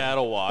State. Yeah,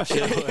 it'll wash.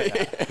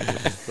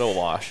 It'll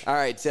wash. All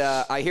right,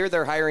 I hear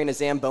they're hiring a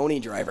Zamboni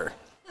driver.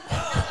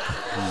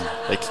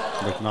 Like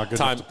not good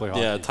time, enough to play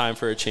hockey. Yeah, time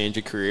for a change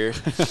of career.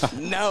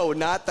 No,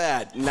 not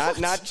that.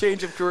 Not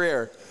change of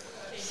career.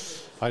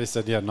 I just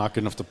said, not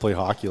good enough to play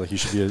hockey. Like you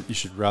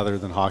should rather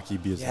than hockey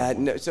be a Yeah,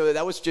 no, so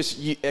that was just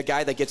a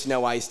guy that gets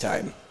no ice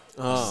time.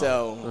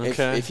 So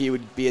okay. if he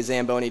would be a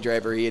Zamboni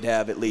driver, he'd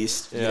have at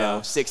least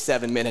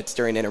 6-7 minutes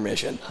during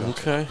intermission.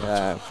 Okay.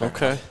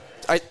 Okay.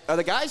 Are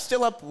the guys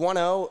still up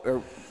 1-0?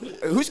 Or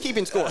who's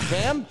keeping score?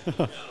 Cam?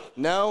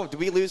 No? Did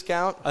we lose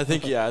count? I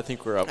think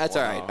we're up. That's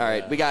all right. All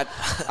right.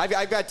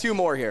 I've got 2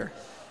 more here.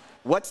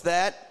 What's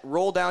that?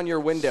 Roll down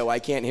your window. I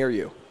can't hear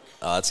you.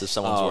 That's if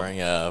someone's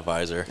wearing a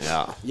visor.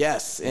 Yeah.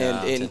 Yes,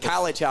 and in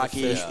college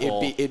hockey,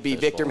 it'd be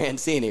Victor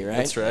Mancini, right?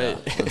 That's right.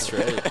 That's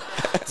right.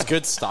 It's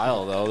good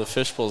style, though. The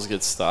fishbowl's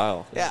good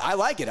style. Yeah, I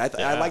like it.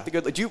 I like the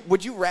good.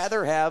 Would you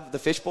rather have the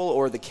fishbowl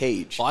or the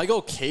cage? Well, I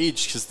go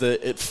cage because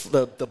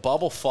the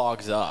bubble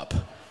fogs up.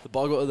 The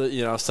bubble,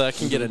 so that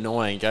can get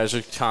annoying. Guys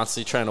are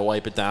constantly trying to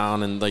wipe it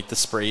down, and like the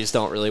sprays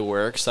don't really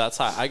work. So that's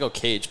how I go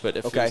cage. But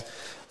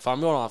if I'm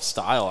going off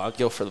style, I'd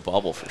go for the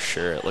bubble for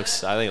sure. I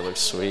think it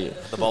looks sweet.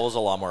 The bubble's a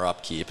lot more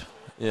upkeep.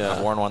 Yeah.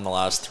 I've worn one the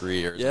last 3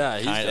 years. Yeah,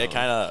 it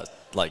kind of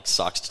like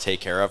sucks to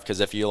take care of because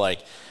if you like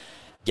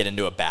get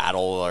into a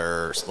battle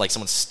or like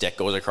someone's stick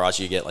goes across,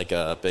 you get like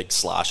a big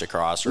slash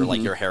across, or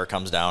like your hair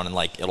comes down and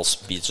like it'll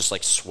be just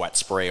like sweat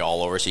spray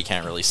all over, so you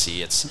can't really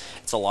see. It's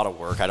a lot of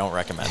work. I don't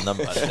recommend them,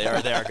 but they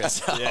are good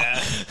stuff.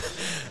 Yeah,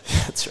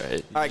 that's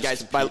right. All right,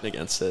 guys.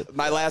 Against it.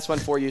 My last one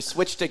for you.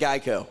 Switch to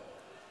Geico.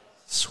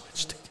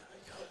 Switch to Geico.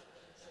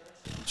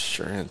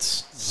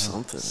 Insurance.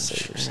 Something.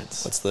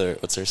 Insurance.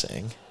 What's their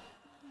saying?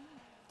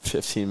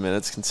 15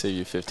 minutes can save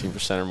you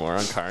 15% or more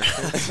on car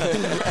insurance.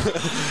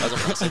 That's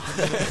impressive.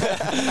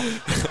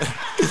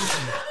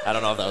 I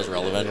don't know if that was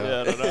relevant.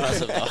 Yeah, I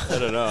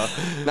don't know.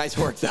 Nice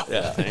work, though.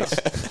 Yeah, thanks.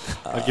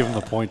 I'd give him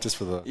the point just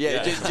for the.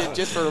 Yeah,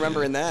 just for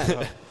remembering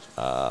that.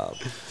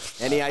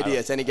 Any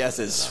ideas? Any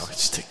guesses?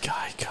 Switch to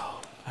Geico.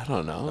 I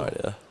don't know. No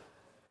idea.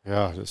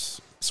 Yeah,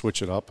 just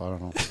switch it up. I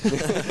don't know.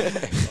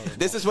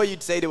 This is what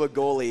you'd say to a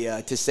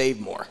goalie to save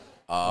more.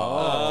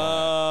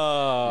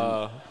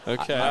 Oh.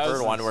 Okay. I've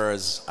heard one where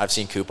I've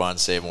seen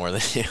coupons save more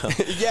than you.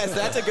 Yes,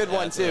 that's a good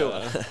one too.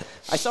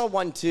 I saw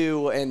one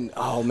too, and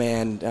oh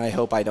man, I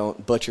hope I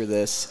don't butcher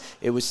this.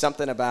 It was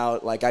something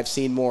about like I've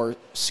seen more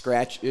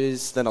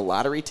scratches than a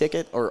lottery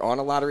ticket or on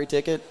a lottery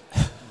ticket.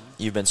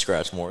 You've been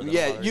scratched more than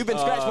you've been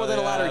scratched more than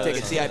a lottery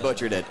ticket. See, I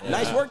butchered it. Yeah.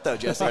 Nice work though,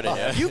 Jesse.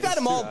 You got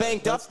them all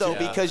banked up though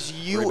because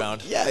you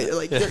rebound.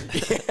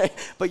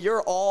 But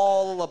you're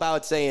all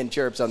about saying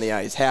chirps on the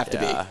ice. Have to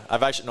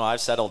be. I've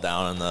settled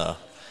down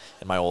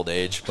in my old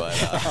age, but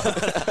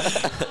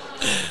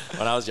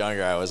when I was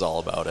younger, I was all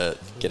about it,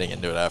 getting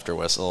into it after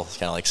whistle. It's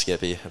kind of like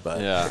Skippy, but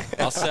yeah.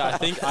 I'll say I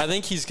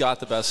think he's got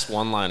the best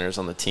one-liners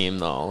on the team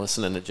though.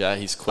 Listening to Jet,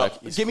 he's quick.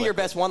 Give me your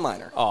best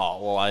one-liner.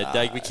 Oh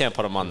well, we can't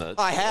put him on the.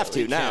 I have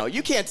to now.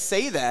 You can't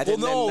say that. Well,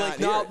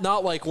 no,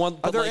 not like one.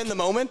 Are they in the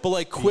moment? But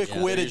like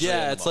quick-witted.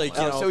 Yeah, it's like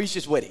so he's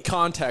just witty.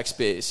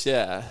 Context-based.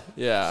 Yeah.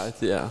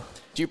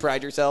 Do you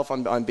pride yourself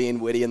on being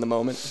witty in the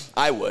moment?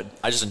 I would.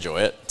 I just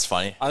enjoy it. It's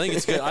funny. I think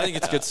it's good. I think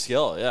it's good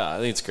skill. Yeah, I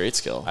think it's great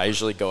skill. I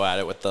usually go at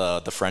it with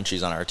the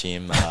Frenchies on our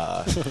team,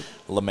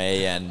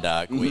 LeMay and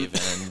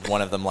Guivin, and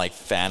one of them like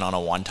fan on a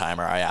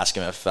one-timer. I ask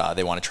him if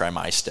they want to try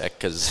my stick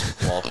because,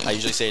 well, I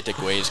usually say it to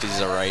Guaves because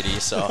he's a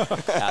righty, so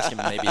ask him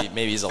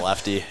maybe he's a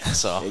lefty.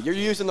 So you're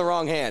using the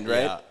wrong hand,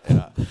 right?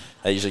 Yeah.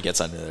 That usually gets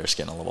under their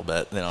skin a little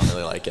bit. They don't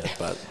really like it,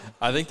 but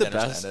I think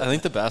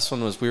the best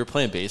one was we were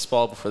playing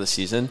baseball before the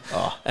season,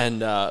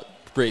 and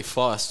Ray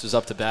Fust was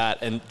up to bat,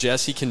 and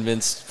Jesse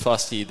convinced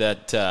Fusty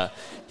that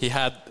he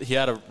had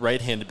a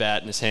right-handed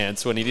bat in his hand,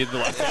 so when he needed the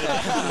left-handed,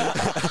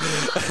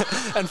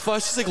 and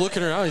Fusty's like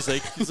looking around, he's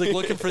like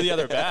looking for the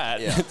other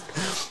bat. Yeah.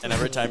 And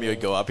every time he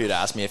would go up, he'd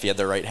ask me if he had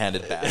the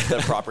right-handed bat, the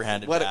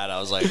proper-handed bat. I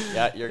was like,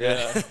 yeah, you're good.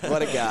 Yeah.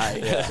 What a guy!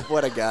 Yeah.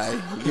 What a guy!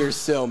 You're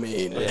so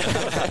mean.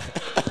 Yeah.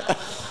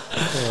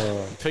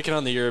 Picking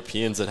on the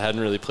Europeans that hadn't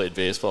really played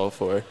baseball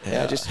before.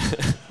 Yeah,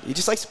 he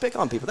just likes to pick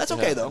on people. That's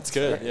okay though. It's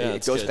good. Yeah,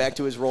 it goes back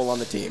to his role on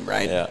the team,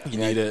 right? Yeah, you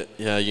need it.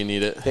 Yeah, you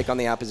need it. Pick on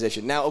the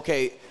opposition. Now,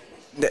 okay,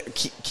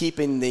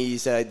 keeping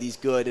these good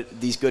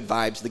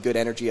vibes, the good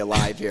energy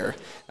alive here.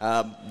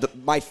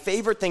 My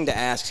favorite thing to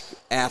ask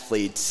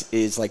athletes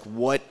is like,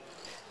 what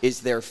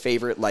is their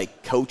favorite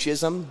like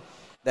coachism?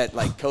 That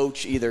like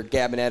coach either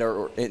Gabinet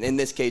or in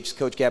this case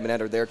Coach Gabinet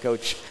or their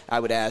coach,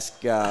 I would ask,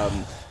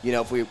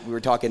 if we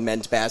were talking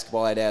men's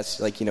basketball, I'd ask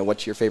like,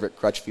 what's your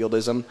favorite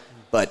Crutchfieldism?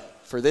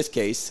 But for this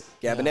case,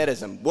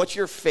 Gabinetism. What's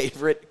your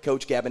favorite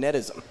Coach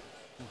Gabinetism?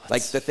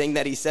 Like the thing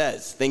that he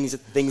says,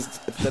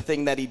 the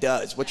thing that he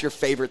does. What's your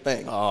favorite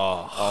thing?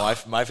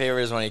 My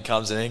favorite is when he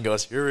comes in and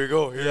goes, "Here we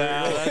go."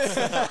 That's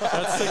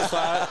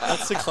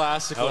the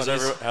classic.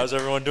 How's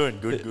everyone doing?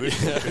 Good.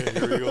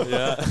 Here we go.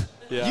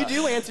 Yeah. You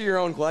do answer your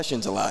own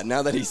questions a lot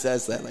now that he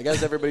says that. Like,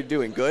 how's everybody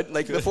doing? Good?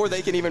 Like, before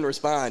they can even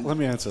respond. Let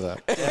me answer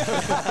that.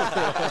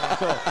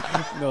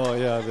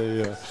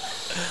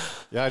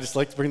 I just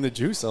like to bring the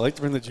juice. I'm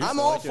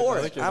all for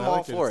it. I'm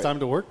all for it. It's time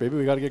to work, baby.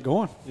 We got to get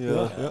going.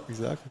 Yeah,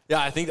 exactly.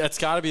 Yeah, I think that's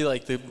got to be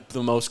like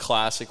the most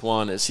classic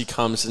one is he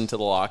comes into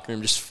the locker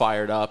room just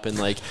fired up and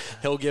like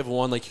he'll give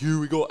one like, here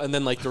we go, and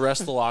then like the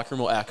rest of the locker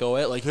room will echo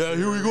it like, yeah,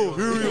 here we go.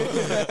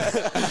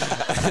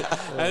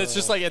 And it's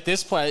just like at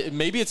this point,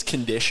 maybe it's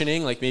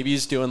conditioning, like maybe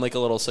he's doing like a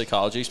little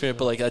psychology experiment,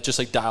 but like that just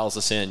like dials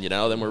us in,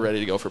 then we're ready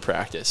to go for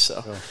practice.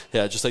 So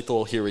yeah, just like the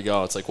little here we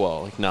go. It's like,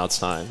 whoa, like now it's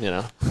time,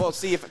 Well,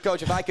 see,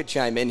 Coach, if I could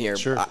chime in here.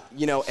 Sure.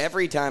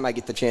 Every time I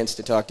get the chance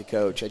to talk to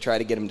Coach, I try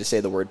to get him to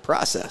say the word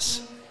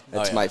process.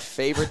 That's my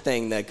favorite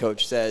thing that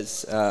Coach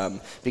says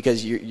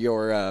because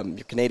your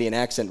Canadian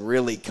accent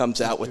really comes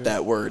out with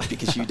that word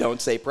because you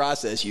don't say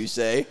process, you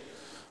say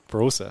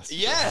process.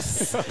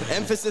 Yes,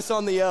 emphasis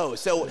on the O.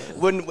 So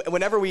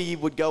whenever we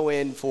would go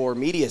in for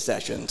media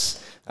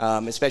sessions,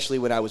 especially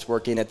when I was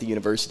working at the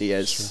university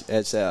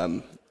as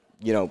a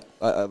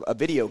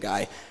video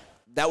guy.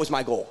 That was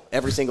my goal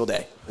every single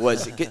day.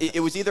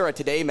 It was either a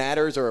today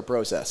matters or a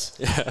process,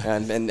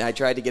 and I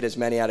tried to get as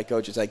many out of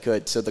Coach as I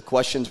could. So the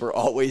questions were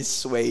always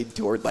swayed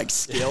toward like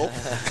skill,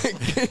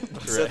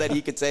 so that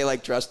he could say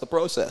like trust the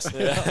process.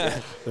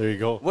 Yeah. There you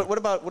go. What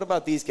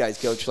about these guys,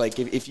 Coach? Like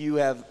if you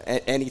have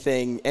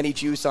any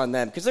juice on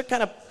them, because they're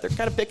kind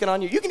of picking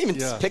on you. You can even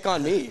pick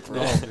on me for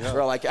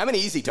like I'm an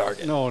easy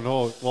target.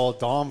 No. Well,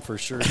 Dom for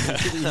sure.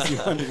 Easy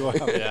one to go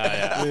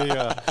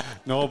out.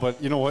 No,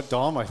 but you know what,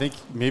 Dom? I think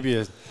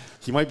maybe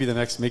he might be the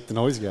next make the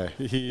noise guy.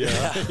 He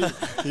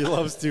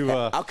loves to.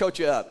 I'll coach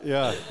you up.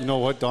 Yeah, you know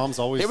what? Dom's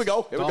always. Here we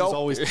go.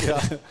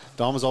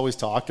 Dom is always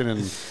talking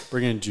and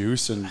bringing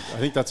juice, and I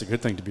think that's a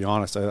good thing. To be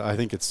honest, I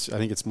think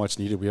it's much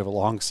needed. We have a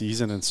long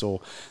season, and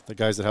so the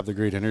guys that have the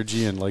great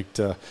energy and like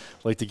to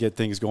get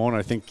things going,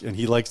 I think, and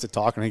he likes to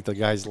talk. And I think the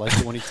guys like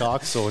it when he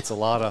talks. So it's a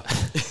lot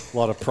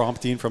of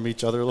prompting from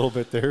each other a little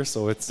bit there.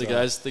 So it's the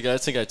guys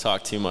think I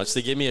talk too much.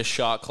 They give me a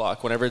shot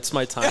clock whenever it's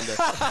my time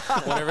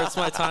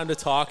to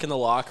talk in the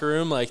locker room.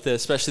 room, like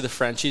especially the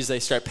Frenchies, they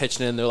start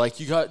pitching in. They're like,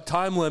 "You got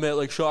time limit,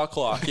 like shot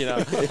clock,"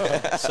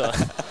 So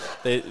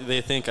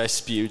they think I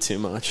spew too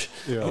much.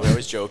 Yeah. We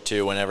always joke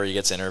too. Whenever he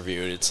gets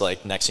interviewed, it's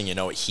like next thing you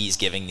know, he's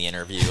giving the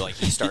interview. Like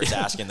he starts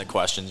asking the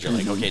questions. You're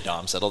like, "Okay,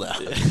 Dom, settle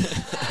down."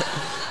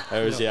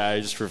 I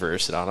just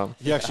reversed it on him.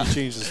 He actually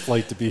changed his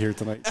flight to be here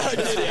tonight.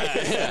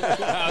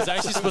 I was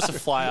actually supposed to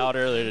fly out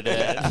earlier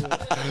today.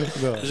 I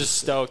was just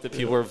stoked that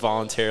people were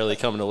voluntarily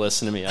coming to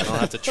listen to me. I don't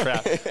have to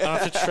trap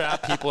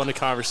people into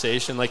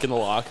conversation like in the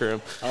locker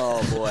room.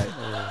 Oh boy.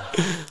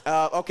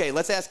 Okay,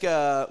 let's ask.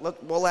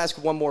 We'll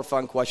ask one more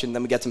fun question,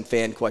 then we got some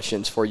fan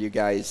questions for you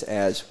guys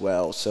as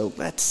well. So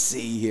let's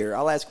see here.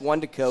 I'll ask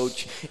one to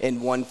Coach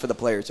and one for the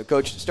players. So,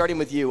 Coach, starting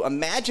with you.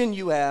 Imagine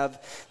you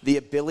have the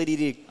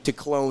ability to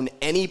clone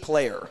any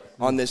player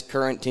on this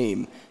current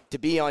team to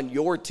be on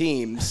your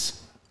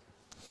teams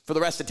for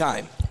the rest of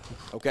time.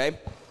 Okay,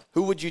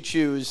 who would you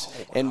choose,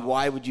 and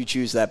why would you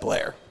choose that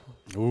player?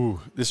 Ooh,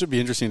 this would be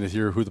interesting to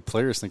hear who the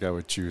players think I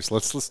would choose.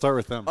 Let's start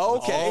with them.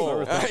 Okay.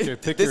 Okay,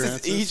 pick your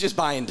answers. He's just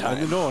buying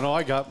time. No,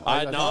 I got.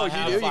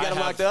 You do? You got him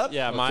locked up?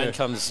 Yeah, mine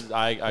comes.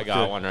 I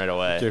got one right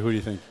away. Okay, who do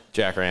you think?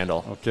 Jack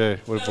Randall. Okay,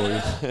 what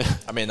about you?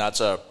 I mean, that's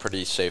a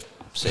pretty safe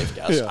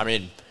guess. Yeah. I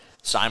mean,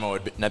 Simo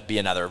would be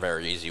another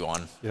very easy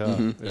one. Yeah,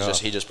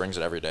 He just brings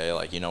it every day.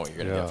 Like, you know what you're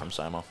going to get from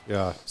Simo.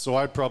 Yeah, so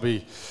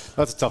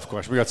that's a tough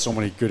question. We got so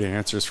many good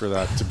answers for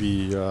that to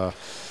be.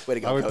 Way to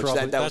go,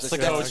 Coach. That was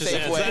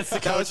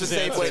a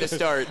safe way to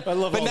start. I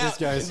love all these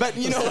guys. But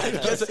you know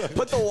what? Just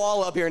put the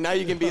wall up here. Now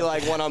you can be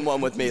like one-on-one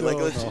with me.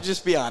 Let's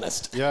just be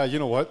honest. Yeah, you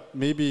know what?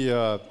 Maybe,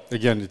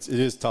 again, it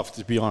is tough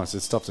to be honest.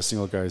 It's tough to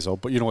single guys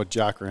out. But you know what?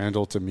 Jack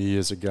Randall, to me,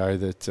 is a guy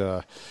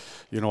that,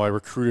 I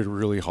recruited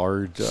really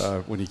hard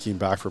when he came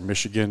back from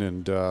Michigan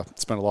and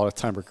spent a lot of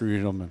time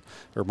recruiting him and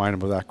remind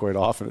him of that quite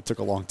often. It took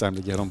a long time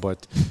to get him.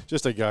 But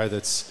just a guy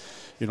that's,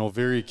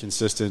 very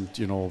consistent,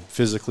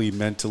 physically,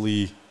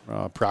 mentally,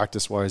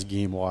 practice-wise,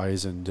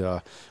 game-wise, and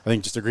I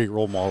think just a great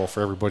role model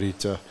for everybody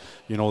to,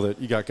 that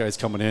you got guys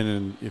coming in,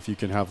 and if you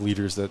can have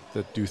leaders that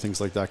do things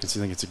like that, because I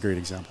think it's a great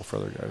example for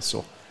other guys.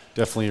 So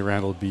definitely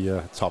Randall would be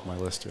top of my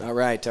list. Yeah. All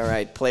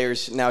right.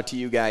 Players, now to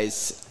you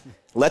guys.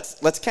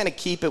 Let's kind of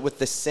keep it with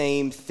the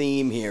same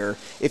theme here.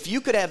 If you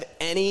could have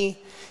any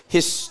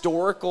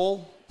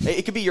historical,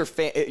 it could be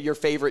your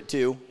favorite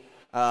too,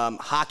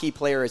 hockey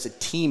player as a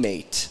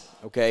teammate.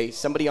 Okay,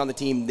 somebody on the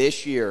team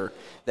this year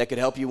that could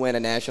help you win a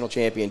national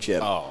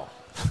championship. Oh.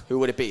 Who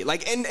would it be?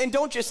 Like, and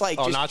don't just like.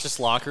 Oh, not just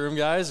locker room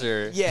guys,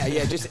 or.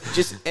 Yeah.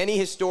 Just any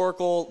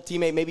historical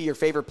teammate, maybe your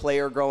favorite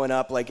player growing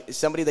up, like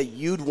somebody that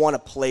you'd want to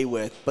play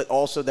with, but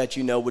also that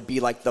would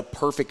be like the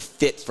perfect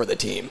fit for the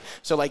team.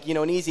 So like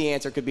an easy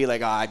answer could be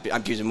like,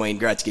 I'm choosing Wayne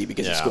Gretzky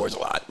because he scores a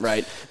lot,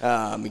 right?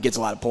 He gets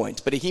a lot of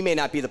points, but he may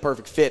not be the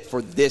perfect fit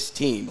for this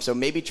team. So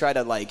maybe try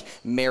to like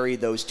marry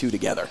those two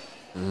together.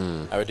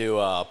 I would do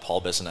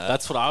Paul Bissonnette.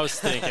 That's what I was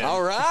thinking.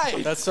 All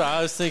right. That's what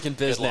I was thinking.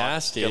 Biz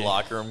nasty. Good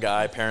locker room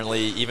guy. Apparently,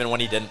 even when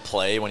he didn't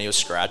play, when he was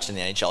scratched in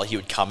the NHL, he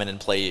would come in and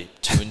play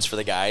tunes for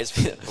the guys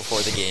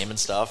before the game and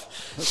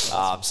stuff.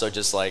 So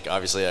just like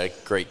obviously a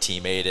great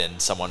teammate and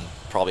someone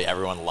probably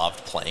everyone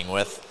loved playing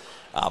with.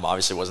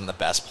 Obviously wasn't the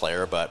best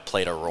player, but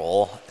played a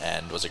role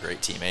and was a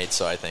great teammate.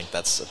 So I think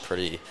that's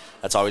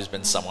always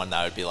been someone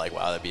that would be like,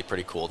 wow, that'd be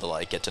pretty cool to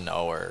like get to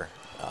know or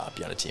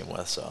be on a team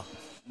with. So.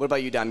 What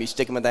about you, Dom? You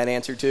sticking with that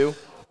answer too?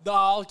 No,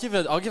 I'll give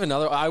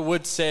another. I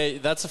would say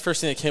that's the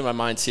first thing that came to my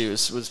mind too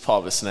was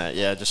Paul Bissonnette.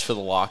 Yeah, just for the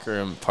locker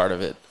room part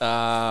of it.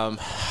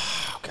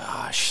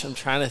 Gosh, I'm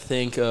trying to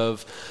think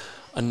of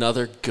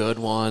another good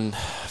one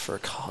for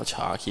college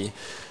hockey.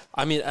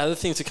 I mean, other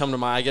things that come to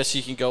mind, I guess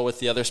you can go with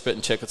the other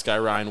spitting chicklets guy,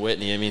 Ryan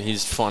Whitney. I mean,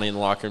 he's funny in the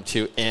locker room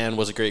too and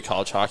was a great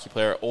college hockey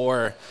player.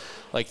 Or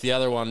like the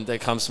other one that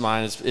comes to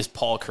mind is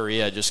Paul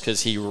Correa, just because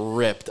he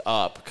ripped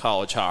up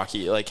college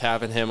hockey. Like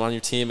having him on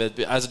your team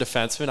as a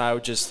defenseman, I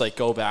would just like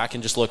go back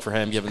and just look for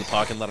him, give him the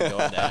puck, and let him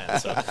go in the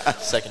end. So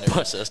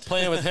secondary assist.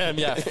 Playing with him,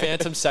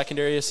 phantom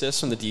secondary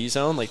assist from the D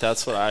zone. Like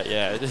that's what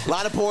A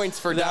lot of points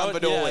for Dom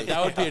Badoli.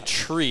 That would be a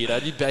treat.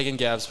 I'd be begging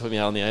Gabs to put me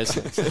out on the ice.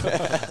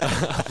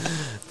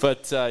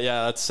 But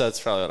that's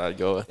probably what I'd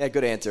go with. Yeah,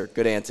 good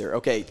answer.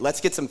 Okay,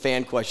 let's get some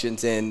fan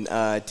questions in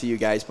to you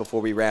guys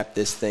before we wrap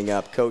this thing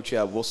up. Coach,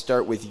 we'll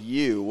start with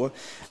you.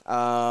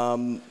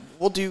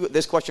 We'll do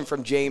this question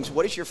from James.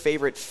 What is your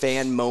favorite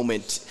fan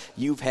moment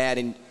you've had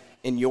in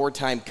your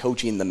time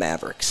coaching the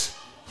Mavericks?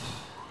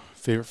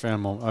 Favorite fan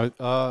moment?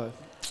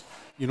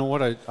 You know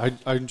what? I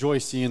enjoy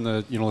seeing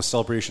the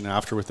celebration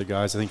after with the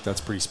guys. I think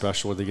that's pretty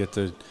special. They get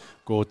to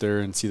go out there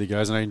and see the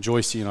guys, and I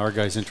enjoy seeing our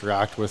guys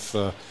interact with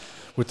the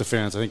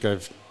fans. I think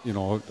I've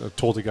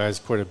told the guys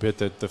quite a bit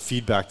that the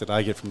feedback that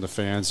I get from the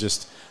fans,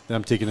 just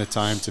them taking the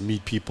time to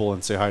meet people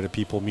and say hi to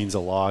people, means a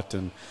lot.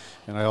 And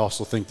I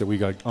also think that we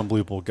got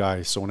unbelievable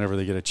guys. So whenever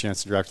they get a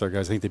chance to interact with our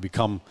guys, I think they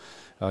become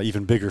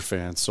even bigger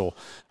fans. So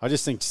I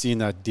just think seeing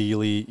that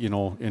daily,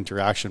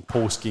 interaction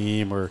post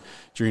game or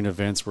during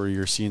events where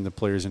you're seeing the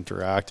players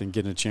interact and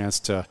getting a chance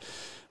to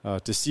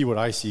see what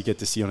I get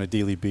to see on a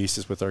daily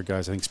basis with our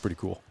guys, I think is pretty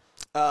cool.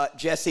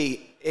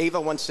 Jesse, Ava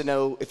wants to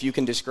know if you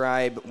can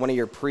describe one of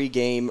your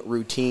pregame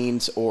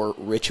routines or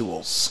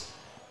rituals.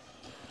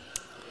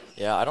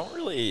 Yeah, I don't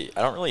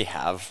really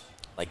have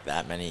like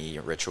that many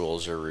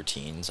rituals or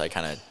routines. I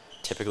kind of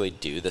typically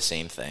do the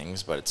same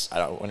things, but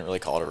wouldn't really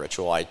call it a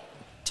ritual. I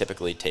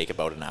typically take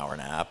about an hour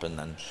nap and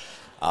then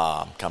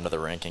come to the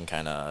rink and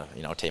kind of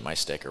take my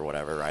stick or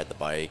whatever, ride the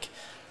bike.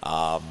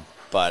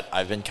 But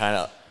I've been kind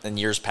of in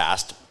years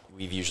past.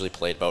 We've usually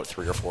played about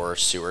 3 or 4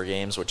 sewer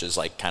games, which is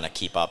like kind of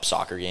keep up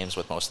soccer games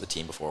with most of the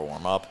team before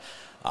warm up.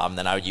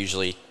 Then I would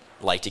usually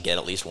like to get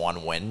at least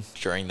one win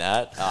during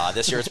that.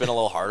 This year it's been a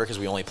little harder because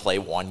we only play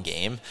one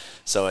game,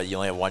 so you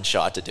only have one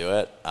shot to do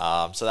it.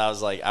 So that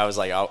was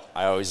I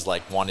always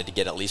wanted to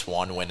get at least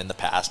one win in the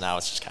past. Now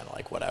it's just kind of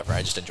like whatever.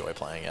 I just enjoy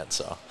playing it,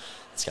 so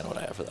that's kind of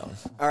what I have for that one.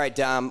 All right,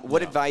 Dom,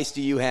 what advice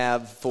do you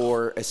have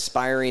for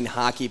aspiring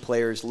hockey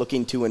players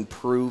looking to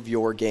improve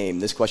your game?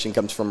 This question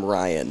comes from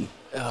Ryan.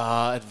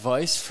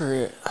 Advice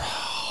for,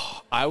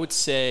 I would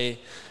say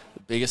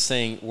the biggest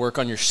thing, work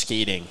on your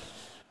skating.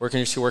 Work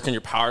on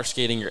your power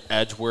skating, your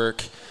edge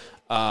work.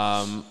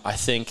 I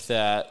think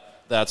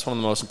that's one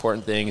of the most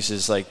important things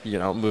is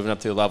moving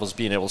up through the levels,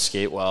 being able to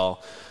skate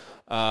well.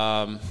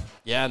 And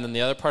then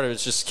the other part of it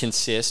is just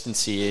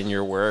consistency in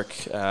your work.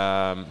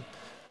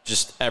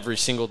 Just every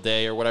single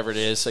day or whatever it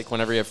is, like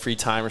whenever you have free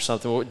time or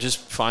something, just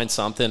find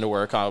something to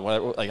work on.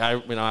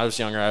 When I was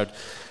younger, I would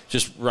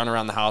just run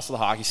around the house with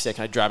a hockey stick,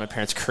 and I'd drive my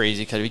parents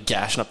crazy because I'd be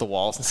gashing up the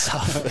walls and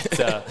stuff.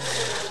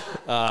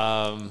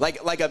 But,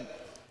 like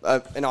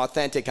an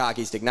authentic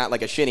hockey stick, not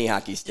like a shinny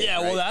hockey stick. Yeah,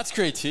 right? well, that's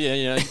great too.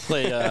 Yeah, you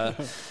play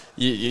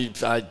you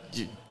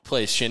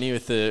play shinny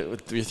with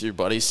your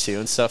buddies too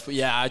and stuff. But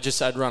yeah,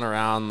 I'd run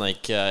around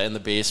in the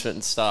basement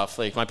and stuff.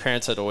 Like my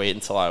parents had to wait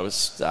until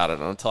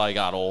until I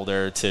got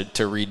older to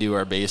redo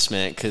our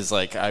basement because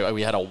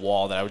we had a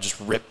wall that I would just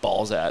rip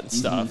balls at and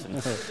stuff, and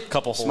a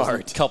couple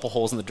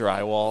holes in the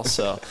drywall.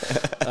 So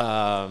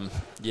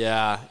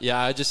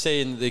I just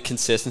say in the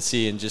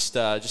consistency and just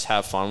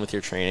have fun with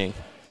your training.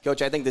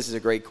 Coach, I think this is a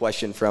great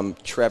question from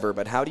Trevor,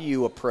 but how do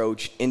you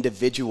approach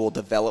individual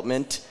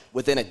development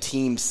within a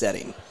team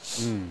setting?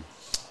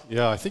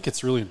 Yeah, I think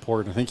it's really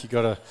important. I think you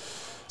got to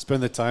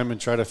spend the time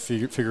and try to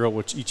figure out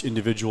what each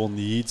individual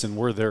needs and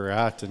where they're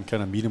at and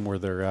kind of meet them where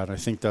they're at. I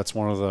think that's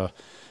one of the,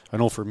 I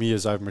know for me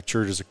as I've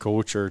matured as a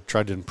coach or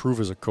tried to improve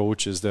as a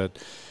coach is that,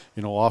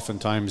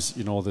 oftentimes,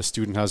 the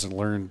student hasn't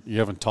learned, you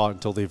haven't taught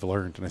until they've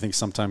learned. And I think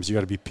sometimes you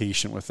got to be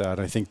patient with that.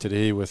 I think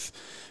today with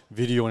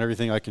video and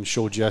everything, I can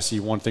show Jesse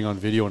one thing on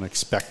video and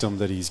expect him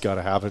that he's got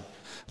to have it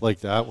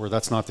like that, where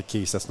that's not the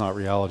case. That's not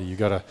reality. You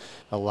got to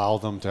allow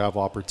them to have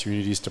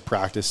opportunities to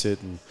practice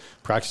it and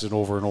practice it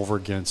over and over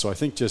again. So I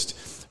think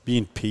just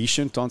being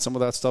patient on some of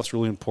that stuff is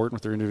really important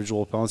with their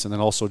individual opponents, and then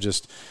also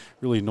just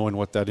really knowing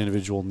what that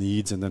individual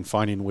needs and then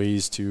finding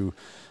ways to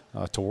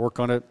work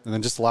on it. And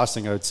then just the last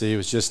thing I would say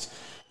was just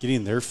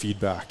getting their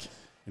feedback.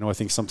 I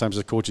think sometimes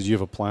as coaches you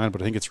have a plan,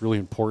 but I think it's really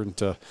important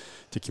to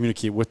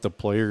communicate with the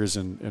players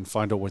and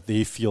find out what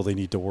they feel they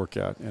need to work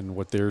at and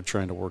what they're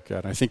trying to work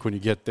at. And I think when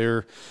you get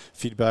their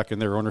feedback and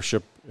their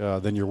ownership,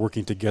 then you're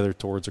working together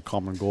towards a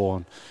common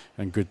goal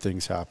and good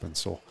things happen.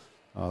 So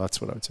that's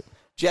what I would say.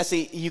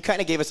 Jesse, you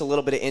kind of gave us a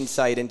little bit of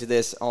insight into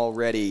this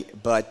already,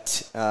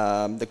 but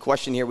the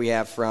question here we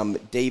have from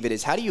David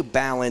is, how do you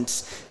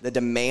balance the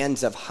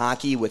demands of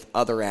hockey with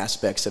other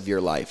aspects of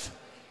your life?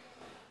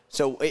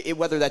 So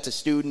whether that's a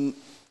student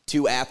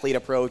to athlete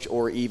approach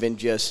or even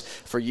just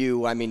for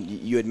you, I mean,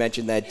 you had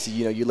mentioned that,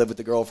 you live with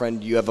a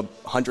girlfriend, you have a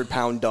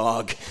 100-pound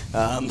dog.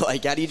 How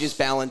do you just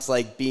balance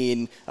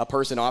being a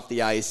person off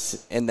the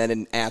ice and then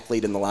an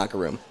athlete in the locker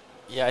room?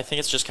 Yeah, I think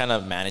it's just kind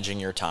of managing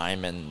your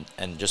time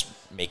and just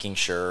making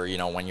sure,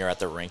 when you're at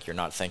the rink, you're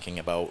not thinking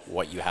about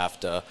what you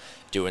have to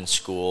do in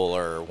school,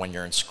 or when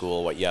you're in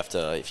school, what you have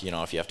to, if you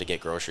have to get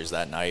groceries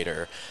that night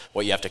or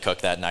what you have to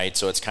cook that night.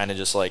 So it's kind of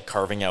just like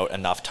carving out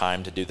enough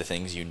time to do the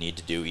things you need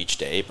to do each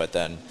day. But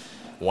then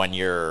when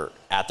you're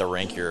at the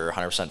rink, you're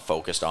 100%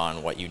 focused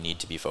on what you need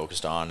to be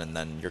focused on, and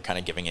then you're kind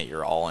of giving it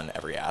your all in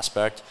every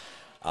aspect.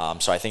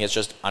 So I think it's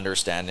just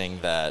understanding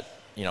that,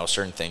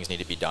 certain things need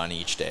to be done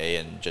each day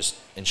and just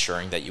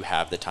ensuring that you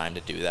have the time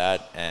to do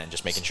that and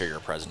just making sure you're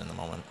present in the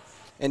moment.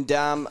 And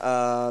Dom,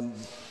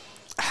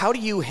 how do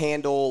you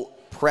handle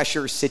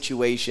pressure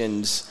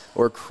situations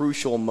or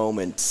crucial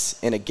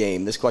moments in a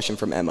game? This question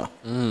from Emma.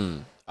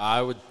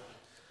 I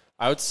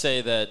would say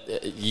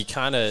that you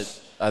kind of,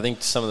 I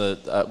think some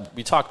of the,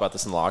 we talk about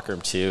this in the locker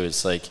room too,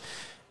 is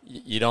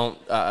you don't,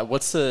 I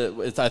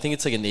think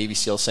it's like a Navy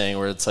SEAL saying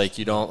where it's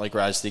you don't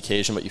rise to the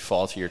occasion, but you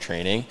fall to your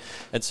training.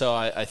 And so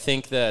I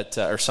think that,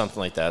 or something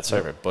like that.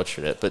 Sorry if I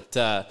butchered it, but,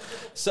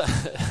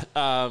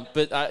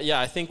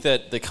 I think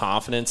that the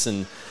confidence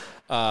and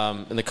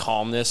the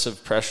calmness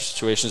of pressure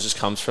situations just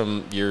comes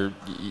from your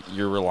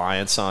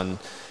reliance on,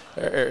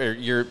 or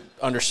your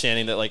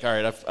understanding that all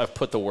right, I've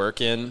put the work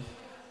in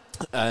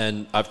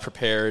and I've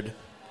prepared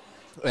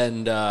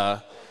and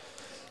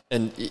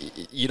and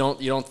you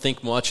don't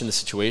think much in the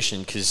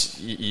situation because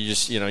you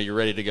just you're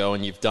ready to go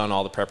and you've done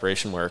all the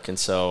preparation work, and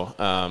so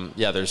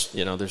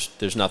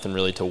there's nothing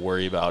really to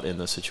worry about in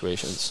those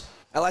situations.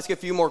 I'll ask you a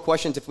few more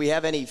questions. If we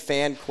have any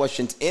fan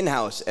questions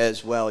in-house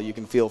as well, you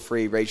can feel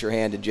free, raise your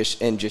hand and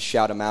just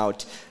shout them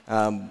out.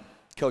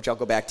 Coach, I'll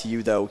go back to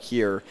you though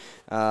here.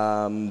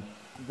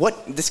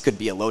 This could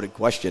be a loaded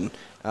question.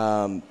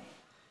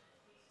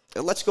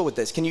 Let's go with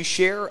this. Can you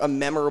share a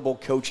memorable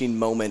coaching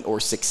moment or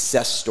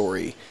success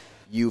story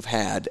you've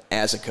had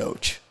as a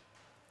coach?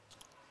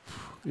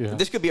 Yeah.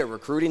 This could be a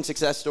recruiting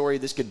success story.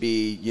 This could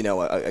be,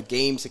 a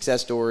game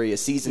success story, a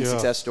season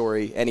success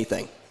story,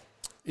 anything.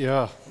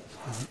 Yeah,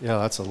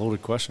 that's a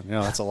loaded question.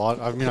 Yeah, that's a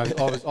lot. I mean,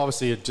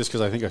 obviously, just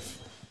because I think I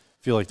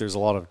feel like there's a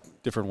lot of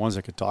different ones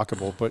I could talk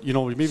about. But,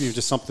 maybe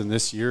just something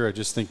this year. I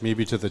just think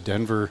maybe to the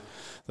Denver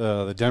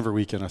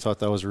weekend, I thought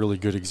that was a really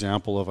good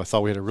example of, I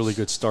thought we had a really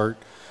good start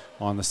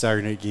on the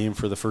Saturday night game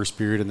for the first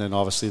period, and then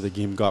obviously the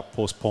game got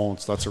postponed.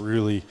 So that's a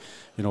really,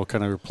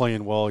 kind of you're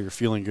playing well, you're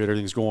feeling good,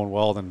 everything's going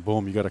well, then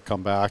boom, you got to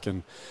come back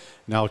and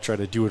now try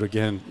to do it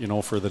again,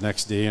 for the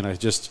next day. And I was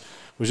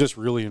just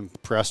really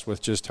impressed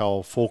with just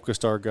how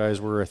focused our guys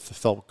were. I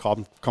felt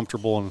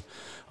comfortable in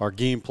our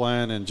game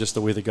plan and just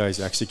the way the guys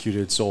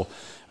executed. So,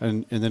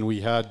 and then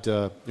we had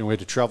we had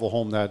to travel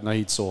home that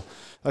night. So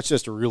that's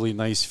just a really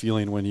nice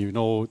feeling when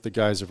the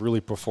guys have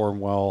really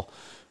performed well.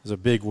 It was a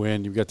big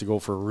win. You get to go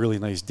for a really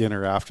nice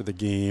dinner after the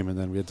game, and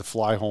then we had to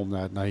fly home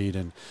that night.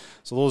 And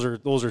so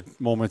those are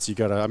moments you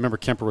gotta. I remember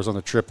Kemper was on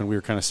the trip, and we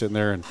were kind of sitting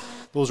there, and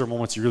those are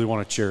moments you really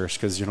want to cherish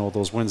because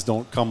those wins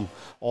don't come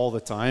all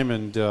the time,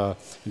 and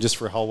just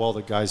for how well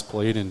the guys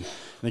played, and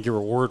I think you're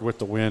rewarded with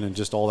the win and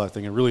just all that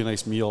thing. A really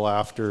nice meal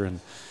after, and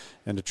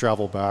to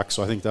travel back.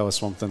 So I think that was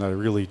something that I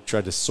really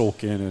tried to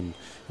soak in and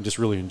just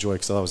really enjoy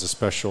because that was a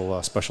special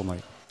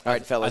night. All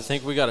right, fellas. I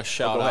think we got to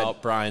shout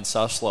out Brian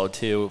Suslow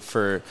too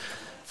for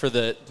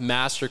the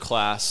master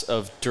class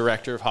of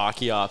director of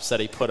hockey ops that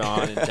he put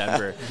on in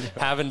Denver.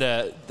 Having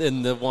to,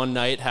 in the one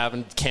night,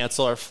 having to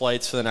cancel our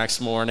flights for the next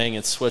morning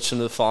and switch them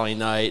to the following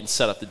night and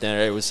set up the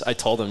dinner. I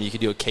told him you could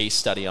do a case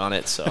study on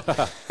it. So,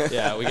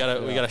 yeah, we got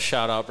to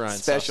shout out Brian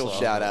Special Suslow.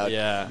 shout out.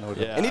 Yeah.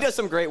 And he does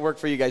some great work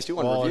for you guys, too,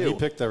 on review. He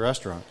picked the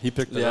restaurant.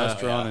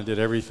 And did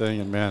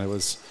everything. And, man, it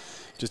was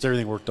just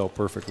everything worked out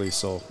perfectly.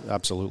 So,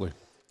 absolutely.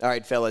 All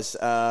right, fellas.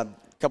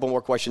 Couple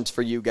more questions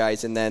for you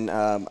guys, and then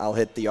I'll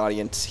hit the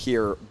audience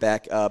here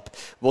back up.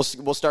 We'll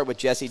start with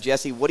Jesse.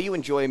 Jesse, what do you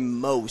enjoy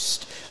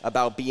most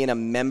about being a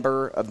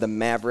member of the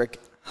Maverick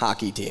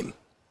hockey team?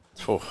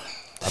 Oh,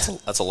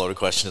 that's a loaded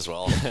question as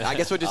well. I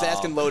guess we're just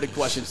asking loaded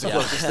questions to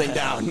close this thing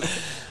down.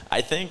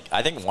 I think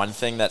one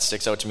thing that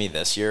sticks out to me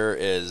this year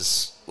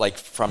is, like,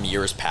 from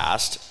years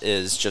past,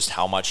 is just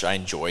how much I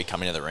enjoy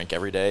coming to the rink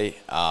every day.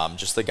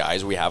 Just the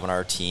guys we have on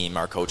our team,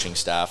 our coaching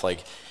staff,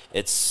 like.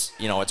 It's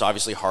it's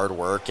obviously hard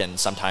work, and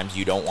sometimes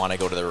you don't want to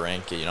go to the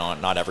rink.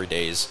 Not every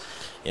day's,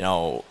 you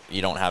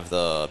don't have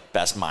the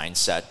best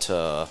mindset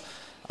to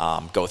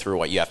go through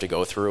what you have to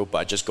go through.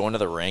 But just going to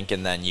the rink,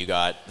 and then you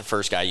got the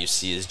first guy you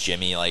see is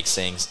Jimmy, like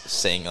saying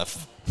a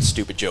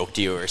stupid joke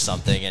to you or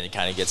something, and it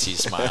kind of gets you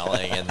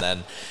smiling. And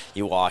then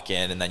you walk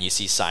in, and then you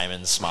see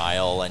Simon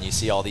smile, and you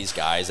see all these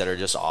guys that are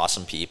just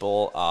awesome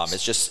people.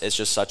 It's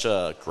just such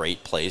a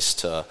great place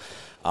to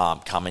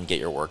come and get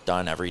your work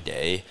done every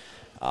day.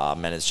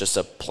 And it's just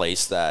a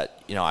place that,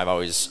 I've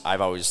always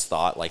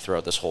thought, like,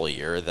 throughout this whole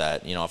year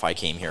that, if I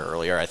came here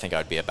earlier, I think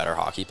I'd be a better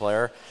hockey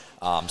player.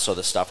 So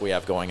the stuff we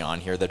have going on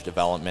here, the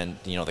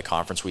development, the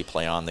conference we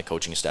play on, the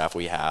coaching staff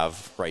we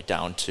have, right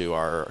down to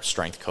our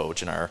strength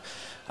coach and our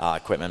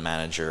equipment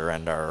manager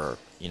and our,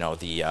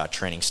 the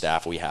training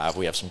staff we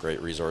have some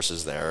great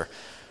resources there.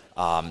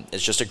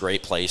 It's just a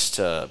great place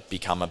to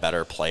become a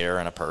better player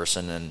and a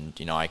person.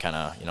 And, I kind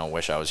of,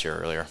 wish I was here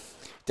earlier.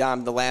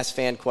 Dom, the last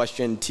fan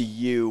question to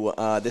you,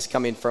 this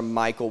coming from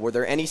Michael. Were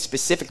there any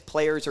specific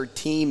players or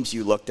teams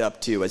you looked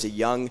up to as a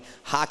young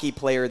hockey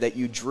player that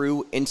you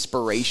drew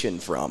inspiration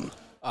from?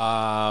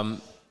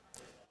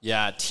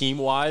 Yeah,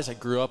 team-wise, I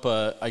grew up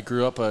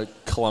a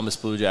Columbus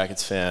Blue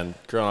Jackets fan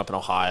growing up in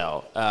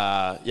Ohio.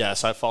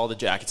 So I followed the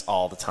Jackets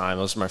all the time.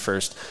 Those were my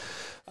first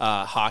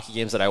hockey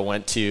games that I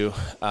went to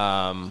when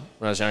I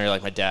was younger.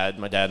 Like my dad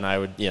and I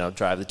would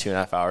drive the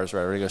 2.5 hours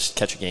wherever to go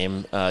catch a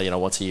game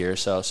once a year or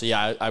so. So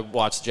yeah, I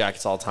watched the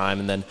Jackets all the time.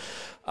 And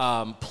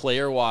then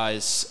player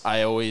wise,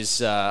 I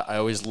always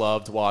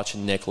loved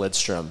watching Nick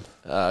Lidstrom.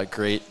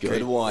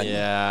 Great one.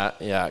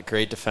 Yeah,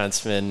 great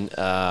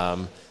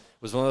defenseman.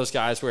 Was one of those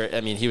guys where,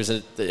 he was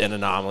an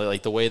anomaly.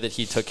 Like the way that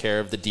he took care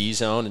of the D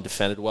zone and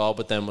defended well,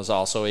 but then was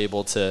also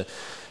able to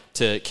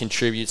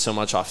contribute so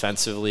much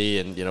offensively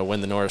and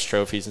win the Norris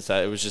trophies and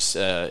stuff. It was just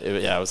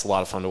it was a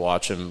lot of fun to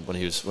watch him when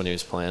he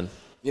was playing.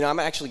 I'm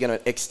actually going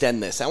to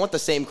extend this. I want the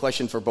same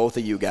question for both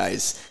of you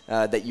guys.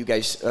 That you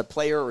guys, a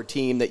player or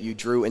team that you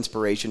drew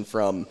inspiration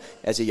from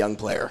as a young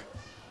player.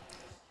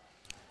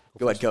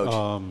 Go ahead,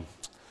 Coach.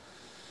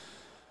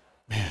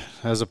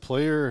 As a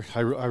player, I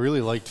really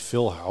liked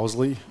Phil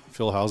Housley.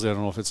 I don't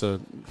know if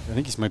I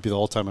think he might be the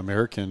all-time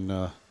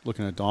American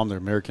looking at Dom, their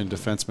American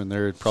defenseman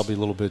there, probably a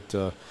little bit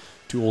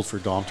too old for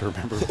Dom to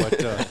remember.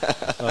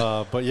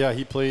 But yeah,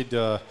 he played.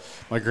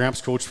 My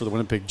gramps coached for the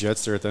Winnipeg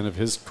Jets there at the end of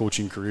his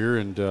coaching career,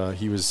 and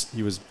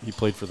he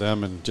played for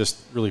them, and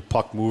just really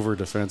puck mover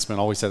defenseman.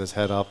 Always had his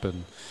head up,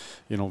 and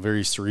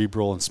very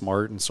cerebral and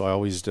smart. And so I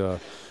always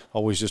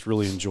just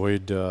really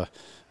enjoyed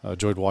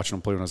watching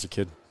him play when I was a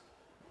kid.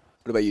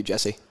 What about you,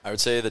 Jesse? I would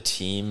say the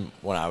team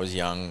when I was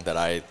young that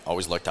I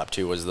always looked up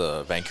to was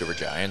the Vancouver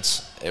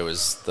Giants. It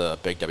was the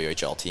big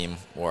WHL team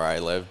where I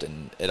lived,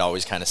 and it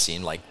always kind of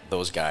seemed like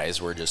those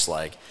guys were just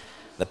like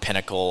the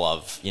pinnacle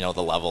of,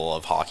 the level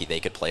of hockey they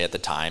could play at the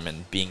time.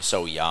 And being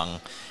so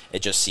young,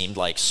 it just seemed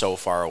like so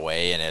far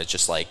away, and it was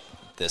just like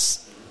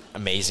this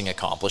amazing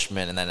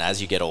accomplishment. And then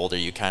as you get older,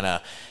 you kind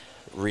of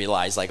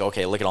realize, like,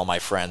 okay, look at all my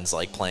friends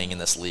like playing in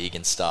this league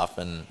and stuff.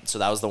 And so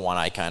that was the one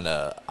I kind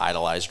of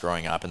idolized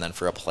growing up. And then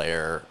for a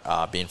player,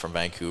 being from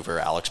Vancouver,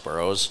 Alex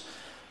Burrows,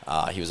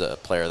 he was a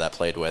player that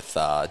played with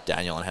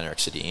Daniel and Henrik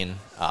Sedin.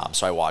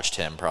 So I watched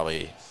him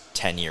probably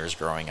 10 years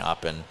growing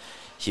up, and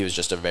he was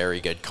just a very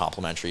good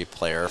complementary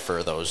player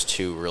for those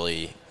two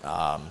really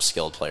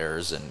skilled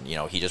players. And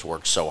he just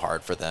worked so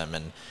hard for them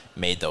and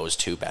made those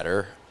two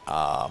better.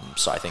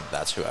 So I think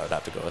that's who I would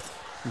have to go with.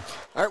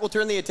 All right, we'll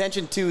turn the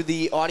attention to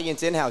the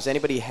audience in-house.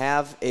 Anybody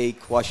have a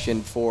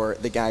question for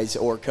the guys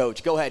or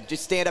coach? Go ahead.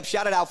 Just stand up.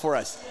 Shout it out for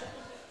us.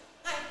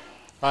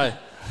 Hi.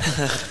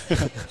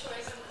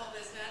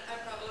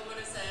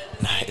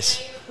 Nice.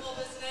 Yeah,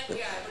 I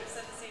would have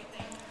said the same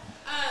thing.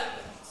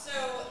 So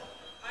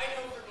I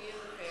know for me as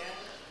a fan,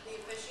 the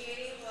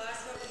officiating the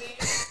last couple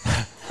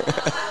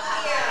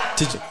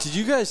games. Did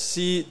you guys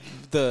see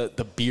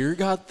the beer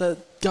got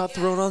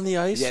thrown on the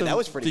ice? Yeah, that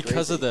was pretty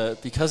because crazy.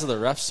 Because of the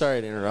ref. Sorry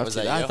to interrupt. Was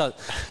that I you?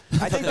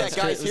 I think that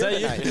guy's here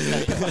tonight.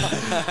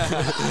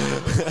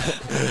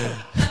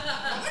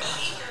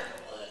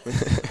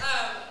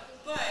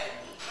 But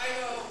I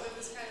know it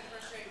was kind of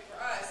frustrating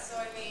for us. So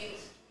I mean,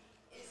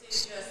 is it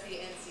just the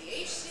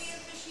NCHC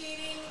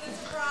officiating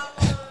that's a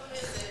problem?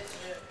 Is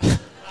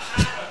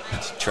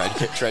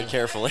it? Tread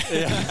carefully.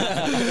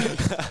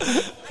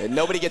 And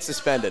nobody gets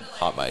suspended.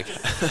 Hot mic.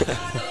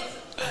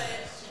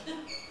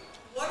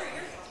 What are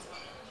your thoughts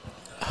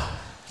on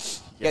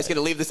it? You guys going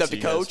to leave this up to Do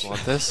you guys coach?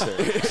 want this? Or?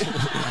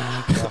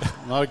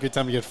 Not a good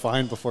time to get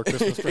fined before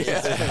Christmas.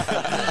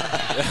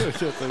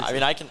 I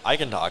mean, I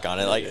can talk on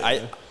it. Like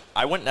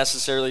I wouldn't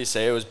necessarily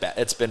say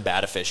it's been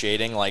bad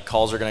officiating. Like,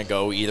 calls are going to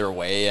go either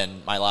way.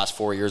 And my last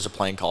 4 years of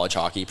playing college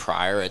hockey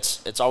prior,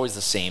 it's always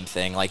the same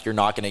thing. Like, you're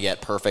not going to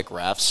get perfect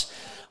refs.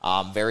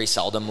 Very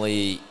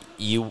seldomly,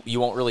 you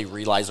won't really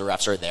realize the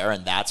refs are there,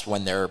 and that's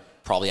when they're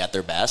probably at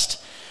their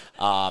best.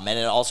 And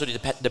it also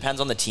depends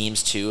on the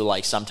teams too.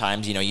 Like,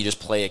 sometimes, you just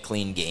play a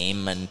clean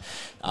game, and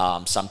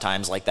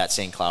sometimes, like that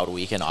St. Cloud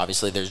weekend,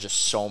 obviously there's just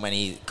so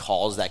many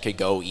calls that could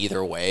go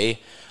either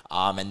way.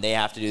 And they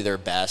have to do their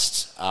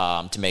best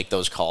to make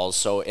those calls.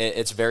 So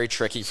it's very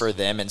tricky for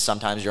them, and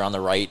sometimes you're on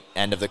the right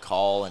end of the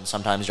call, and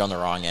sometimes you're on the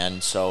wrong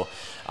end. So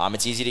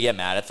it's easy to get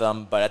mad at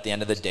them, but at the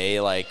end of the day,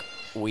 like,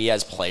 we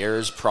as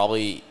players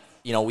probably,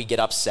 we get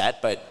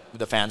upset, but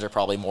the fans are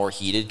probably more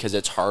heated because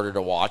it's harder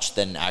to watch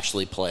than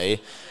actually play,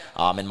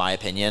 in my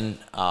opinion.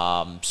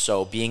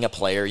 So being a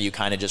player, you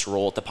kind of just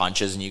roll with the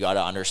punches, and you got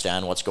to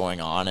understand what's going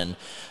on, and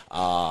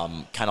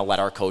kind of let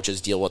our coaches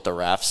deal with the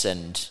refs.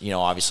 And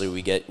obviously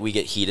we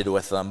get heated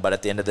with them, but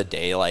at the end of the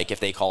day, like,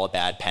 if they call a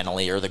bad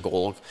penalty or the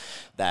goal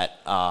that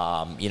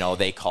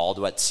they called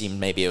what seemed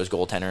maybe it was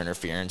goaltender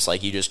interference,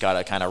 like, you just got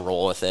to kind of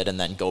roll with it and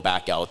then go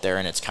back out there,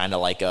 and it's kind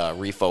of like a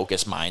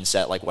refocus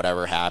mindset. Like,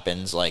 whatever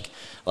happens, like,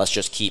 let's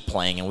just keep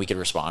playing, and we could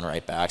respond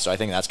right back. So I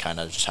think that's kind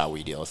of just how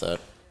we deal with it.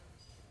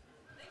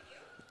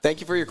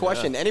 Thank you for your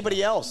question.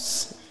 Anybody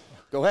else?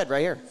 Go ahead,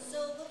 right here. So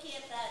looking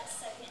at that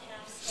second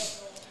half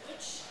schedule,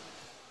 which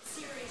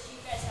series do you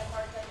guys have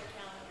marked on your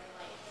calendar?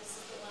 Like, this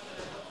is the one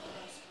that I'm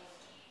looking most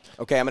forward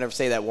to. Okay, I'm going to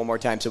say that one more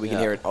time so we can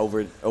hear it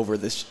over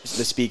the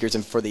speakers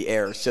and for the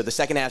air. So the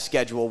second half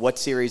schedule, what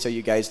series are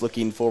you guys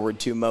looking forward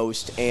to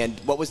most? And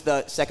what was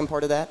the second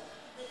part of that?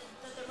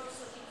 That they're most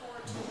looking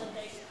forward to, that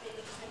they think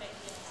it's going to make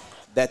the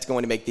impact. That's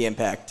going to make the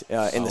impact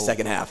in the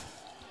second half.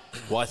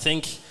 Well, I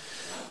think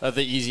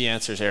the easy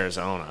answer is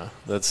Arizona.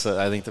 That's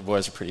I think the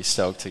boys are pretty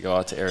stoked to go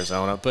out to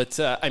Arizona. But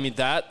I mean,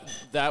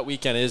 that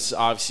weekend is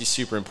obviously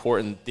super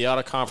important. The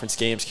out-of-conference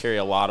games carry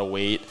a lot of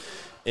weight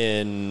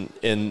in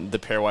the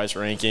pairwise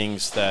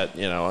rankings that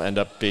end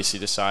up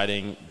basically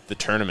deciding the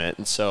tournament.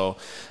 And so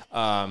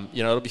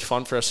it'll be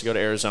fun for us to go to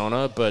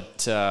Arizona,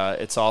 but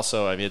it's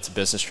also, I mean, it's a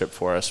business trip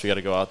for us. We got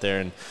to go out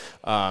there, and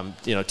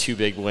two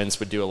big wins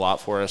would do a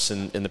lot for us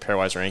in the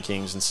pairwise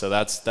rankings. And so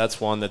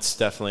that's one that's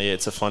definitely,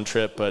 it's a fun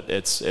trip, but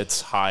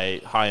it's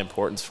high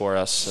importance for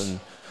us.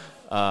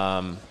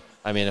 And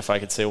I mean, if I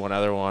could say one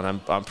other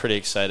one, I'm pretty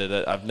excited.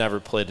 I've never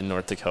played in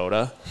North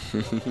Dakota,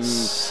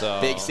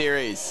 so Big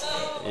series.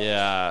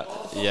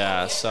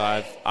 Yeah.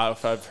 So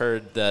I've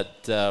heard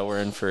that we're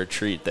in for a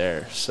treat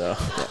there. So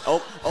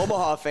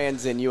Omaha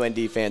fans and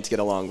UND fans get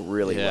along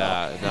really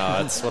well. Yeah,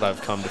 no, that's what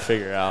I've come to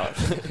figure out.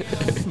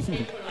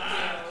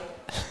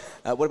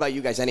 What about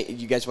you guys?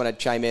 You guys want to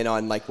chime in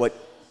on like what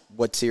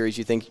series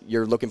you think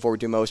you're looking forward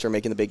to most or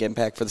making the big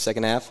impact for the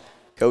second half,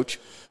 Coach?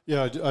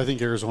 Yeah, I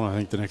think Arizona. I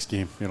think the next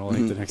game. I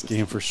think the next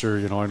game for sure.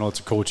 I know it's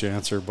a coach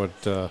answer, but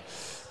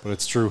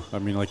it's true. I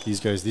mean, like these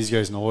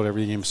guys know it.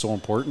 Every game's so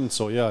important.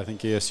 So yeah, I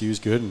think ASU is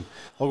good. And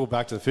I'll go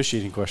back to the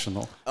officiating question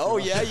though. Oh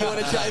yeah, you want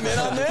to chime in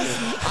on this?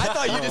 I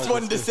thought you just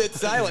wanted to sit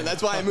silent.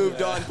 That's why I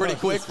moved on pretty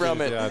quick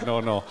from it. Yeah,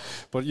 no.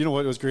 But you know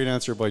what? It was a great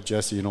answer by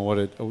Jesse. You know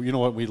what?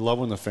 We love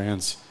when the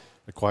fans.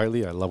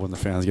 Quietly, I love when the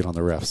fans get on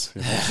the refs.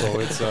 So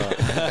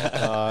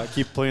it's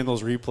keep playing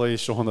those replays,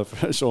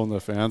 showing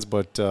the fans.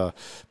 But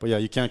yeah,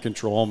 you can't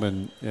control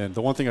them. And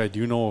the one thing I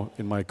do know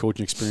in my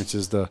coaching experience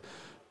is the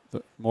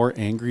more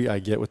angry I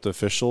get with the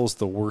officials,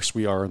 the worse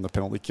we are in the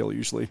penalty kill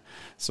usually.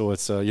 So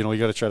it's you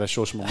got to try to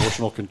show some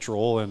emotional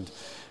control and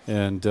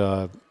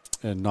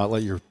not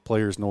let your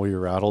players know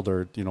you're rattled,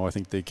 or I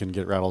think they can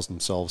get rattles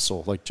themselves. So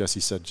like Jesse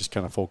said, just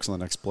kind of focus on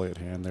the next play at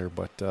hand there.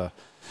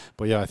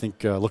 But yeah, I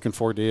think looking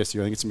forward to ASU.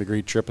 I think it's going to be a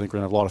great trip. I think we're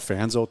going to have a lot of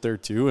fans out there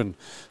too, and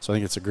so I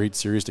think it's a great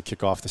series to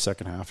kick off the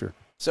second half here.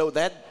 So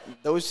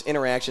those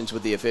interactions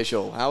with the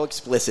official, how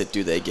explicit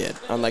do they get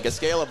on like a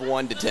scale of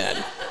 1 to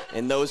 10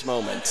 in those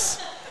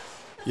moments?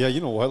 Yeah,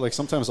 you know what? Like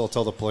sometimes I'll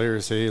tell the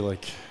players, hey,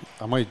 like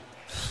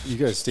you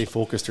guys stay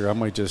focused here. I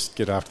might just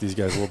get after these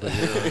guys a little bit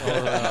here.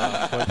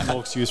 But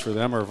no excuse for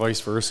them, or vice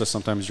versa.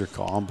 Sometimes you're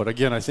calm. But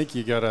again, I think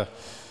you got to,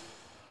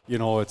 you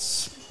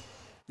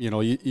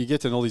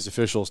get to know these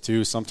officials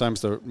too.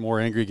 Sometimes the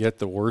more angry you get,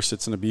 the worse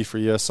it's going to be for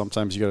you.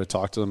 Sometimes you got to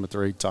talk to them at the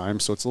right time.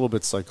 So it's a little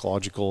bit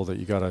psychological that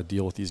you got to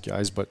deal with these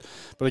guys. But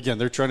again,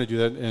 they're trying to do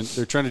that, and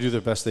they're trying to do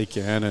the best they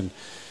can. And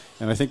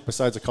I think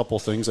besides a couple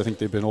of things, I think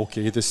they've been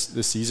okay this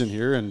season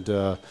here. And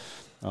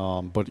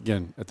but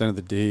again, at the end of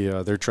the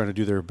day, they're trying to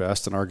do their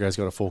best, and our guys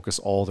got to focus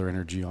all their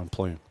energy on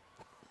playing.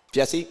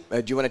 Jesse,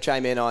 do you want to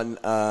chime in on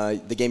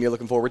the game you're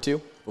looking forward to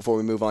before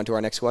we move on to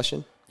our next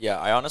question? Yeah,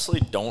 I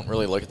honestly don't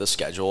really look at the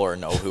schedule or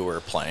know who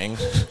we're playing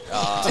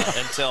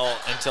until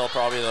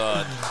probably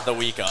the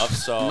week of.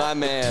 So my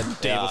man,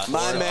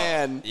 my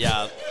man.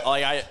 Yeah,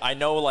 like I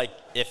know like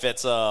if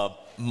it's a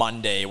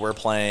Monday, we're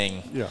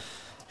playing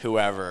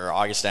whoever,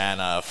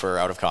 Augustana for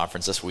out of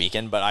conference this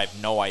weekend, but I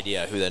have no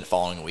idea who the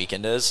following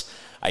weekend is.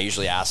 I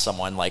usually ask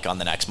someone like on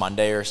the next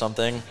Monday or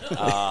something.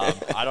 I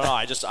don't know.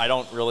 I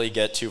don't really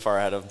get too far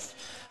ahead of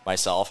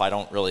myself. I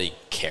don't really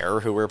care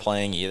who we're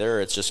playing either.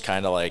 It's just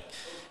kind of like,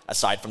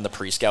 aside from the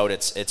pre-scout,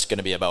 it's going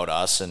to be about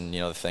us and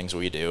the things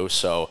we do.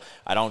 So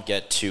I don't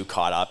get too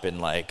caught up in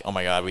like, oh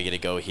my God, we get to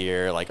go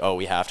here. Like, oh,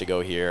 we have to go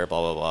here.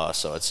 Blah blah blah.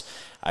 So it's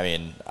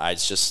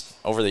just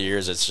over the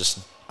years, it's just.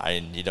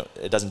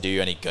 It doesn't do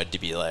you any good to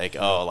be like,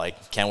 oh,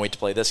 like can't wait to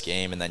play this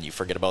game, and then you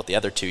forget about the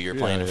other two you're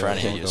playing in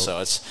front of you.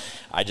 So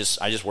I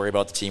just worry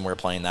about the team we're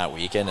playing that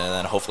weekend, and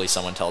then hopefully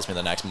someone tells me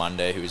the next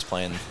Monday who we're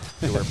playing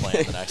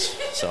the next.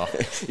 So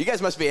you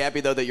guys must be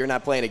happy though that you're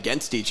not playing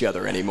against each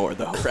other anymore,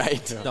 though,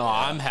 right? No,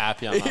 I'm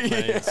happy I'm not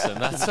playing against him.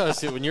 That's what I was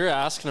doing. When you were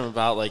asking him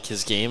about like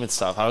his game and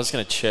stuff, I was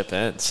gonna chip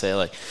in and say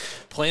like,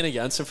 playing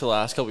against him for the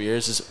last couple of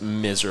years is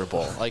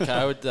miserable. Like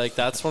I would like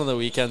that's one of the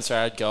weekends where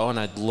I'd go and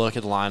I'd look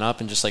at the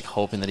lineup and just like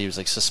hoping that he was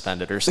like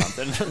suspended or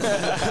something.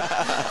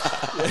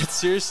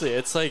 Seriously,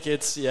 it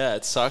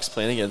sucks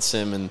playing against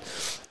him. And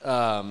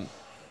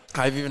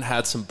I've even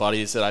had some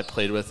buddies that I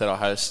played with at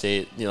Ohio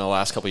State, the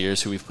last couple of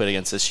years who we've played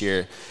against this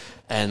year.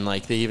 And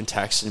like they even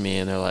texted me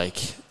and they're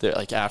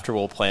like after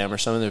we'll play them or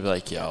something, they'll be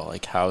like, yo,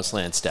 like how's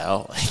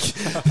Lansdell?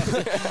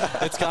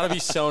 Like it's gotta be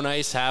so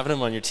nice having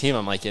him on your team.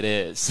 I'm like, it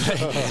is.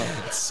 Like,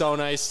 it's so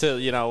nice to,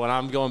 when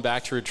I'm going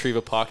back to retrieve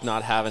a puck,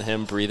 not having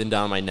him breathing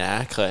down my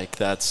neck, like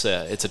that's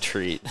it's a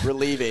treat.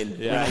 Relieving.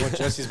 Yeah.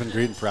 Jesse's been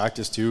great in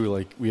practice too.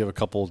 Like we have a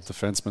couple of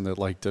defensemen that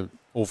like to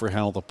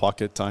overhandle the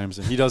puck at times,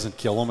 and he doesn't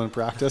kill them in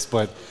practice,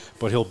 but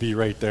he'll be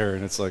right there,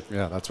 and it's like,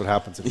 yeah, that's what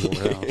happens if you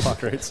overhandle the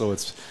puck, right? So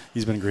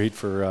he's been great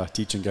for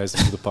teaching guys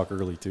to do the puck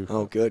early too.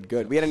 Oh,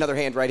 good. We had another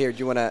hand right here. Do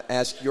you want to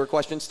ask your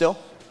question still?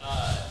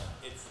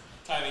 It's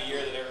time of year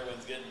that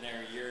everyone's getting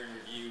their year in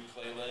review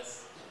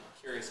playlist.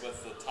 Curious, what's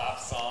the top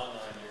song on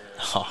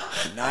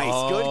your?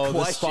 Nice, good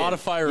question. The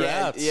Spotify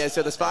Wrapped. Yeah,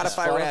 so the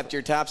Spotify Wrapped,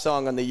 your top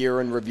song on the year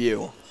in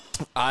review.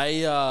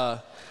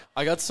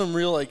 I got some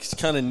real like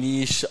kind of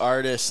niche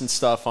artists and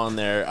stuff on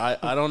there.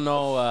 I don't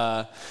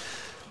know.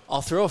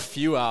 I'll throw a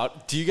few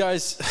out. Do you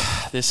guys?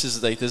 This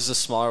is a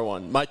smaller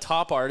one. My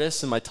top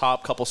artists and my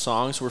top couple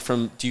songs were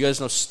from. Do you guys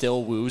know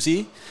Still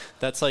Woozy?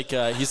 That's like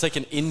he's like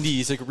an indie.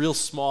 He's like a real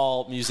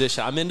small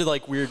musician. I'm into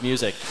like weird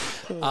music.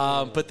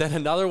 But then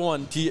another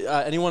one. Do you,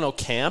 anyone know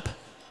Camp?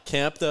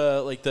 Camp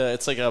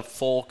it's like a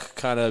folk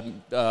kind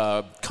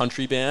of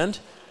country band.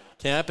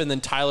 Camp, and then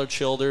Tyler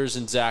Childers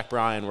and Zach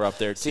Bryan were up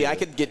there too. See,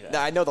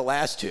 I know the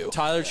last two.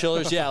 Tyler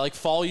Childers, yeah, like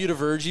Follow You to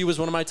Virgie was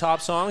one of my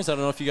top songs. I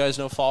don't know if you guys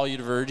know Follow You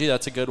to Virgie.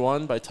 That's a good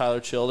one by Tyler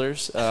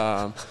Childers.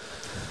 Trying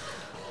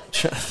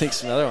to think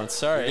some other ones.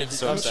 Sorry, I'm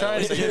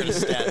trying to get you to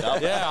stand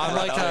up. Yeah,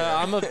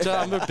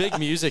 I'm a big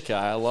music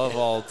guy. I love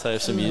all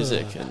types of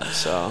music, and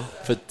so.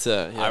 But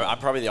yeah. I'm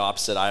probably the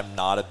opposite. I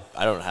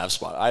don't have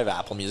Spotify. I have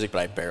Apple Music, but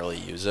I barely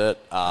use it.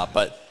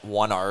 But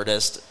one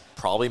artist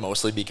probably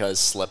mostly because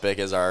Slippick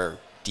is our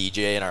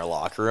DJ in our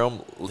locker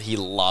room. He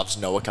loves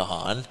Noah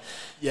Kahan.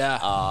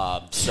 Yeah.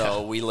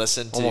 So we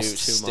listened to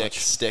Almost too much.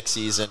 Stick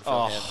Season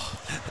from him.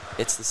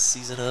 It's the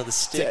season of the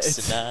sticks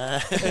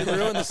tonight. It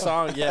ruined the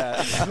song,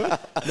 yeah.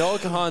 Noah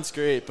Kahan's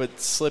great, but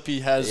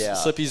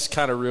Slippy's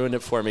kind of ruined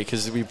it for me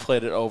because we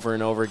played it over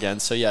and over again.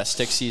 So, yeah,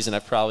 Stick Season,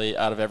 I've probably,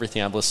 out of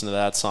everything, I've listened to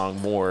that song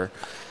more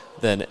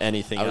than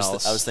anything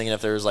else. I was thinking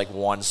if there was like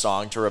one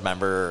song to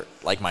remember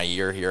like my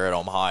year here at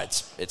Omaha,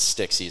 it's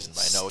Stick Season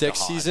by Noah Stick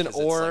Kahan, Season, 'cause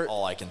it's, or like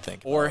all I can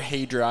think or about.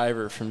 Hey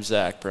Driver from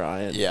Zach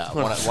Bryan. Yeah,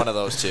 one of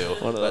those two.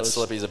 One of But those.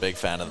 Slippy's a big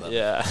fan of them.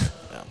 Yeah.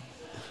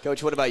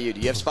 Coach, what about you?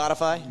 Do you have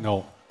Spotify?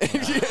 No. I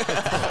don't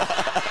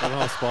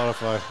have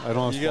Spotify. I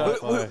don't have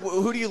Spotify.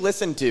 Who do you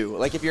listen to?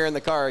 Like if you're in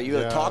the car, are you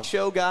a talk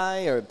show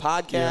guy or a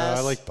podcast? Yeah, I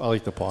like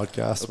the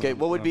podcast. Okay,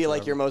 what would be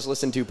like your most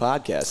listened to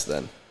podcast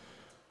then?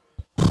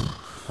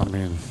 I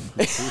mean,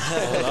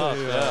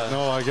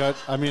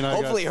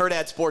 Hopefully heard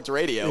at Sports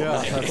Radio.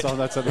 Yeah,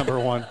 that's at number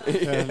one.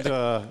 And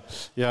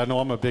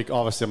I'm a big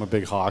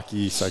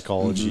hockey,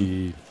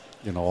 psychology,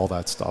 all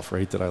that stuff,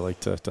 right? That I like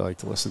to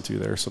listen to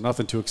there. So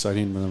nothing too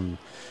exciting when I'm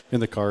in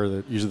the car.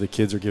 That usually the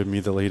kids are giving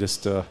me the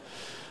latest song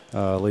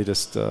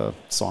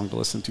to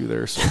listen to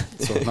there.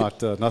 So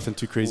not nothing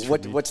too crazy. For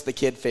me. What's the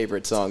kid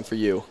favorite song for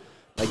you?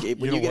 Like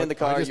when you get in the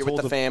car, you're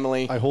with the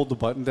family. I hold the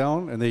button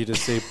down, and they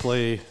just say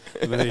play.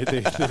 And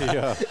they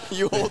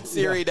you hold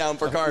Siri down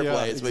for car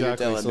play. Is what you're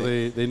telling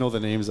me. So they know the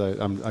names.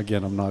 I'm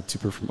not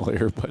super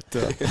familiar, but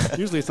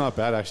usually it's not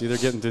bad. Actually,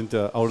 they're getting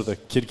out of the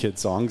kid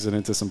songs and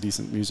into some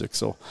decent music.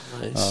 So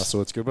nice. So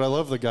it's good. But I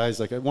love the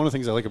guys. Like one of the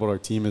things I like about our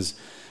team is.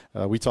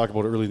 We talk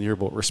about it early in the year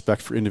about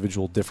respect for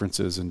individual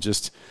differences and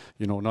just,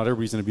 not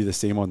everybody's going to be the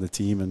same on the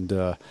team. And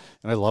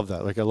I love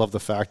that. Like, I love the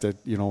fact that,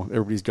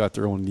 everybody's got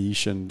their own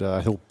niche and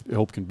I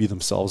hope can be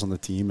themselves on the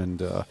team.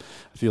 And I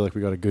feel like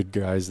we got a good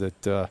guys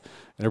that and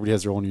everybody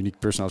has their own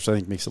unique personality, which I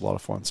think makes it a lot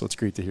of fun. So it's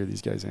great to hear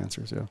these guys'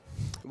 answers. Yeah.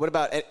 What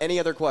about any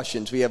other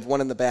questions? We have one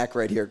in the back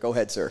right here. Go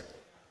ahead, sir.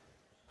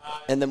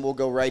 And then we'll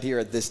go right here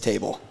at this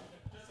table.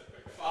 Just a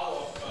quick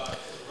follow-up to the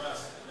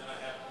rest, and then I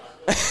have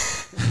my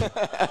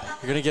question.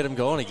 You're going to get him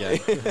going again. And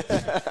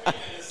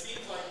it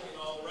seems like,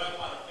 the ref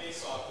on a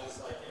face-off is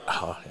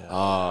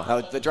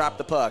like, The drop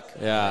the puck.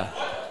 Yeah.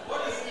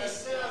 What is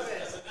as a player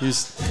at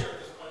He's- this point,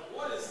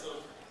 what is the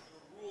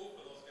rule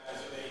for those guys?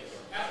 Do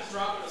they have to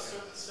drop it a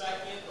certain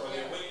second, or are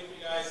they waiting for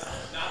you guys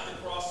not to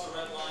cross the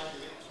red line,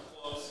 you're getting too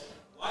close?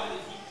 Why do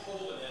they keep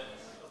holding it?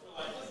 Because we're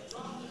like, let's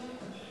drop it.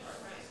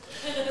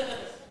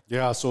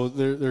 Yeah, so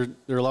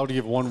they're allowed to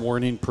give one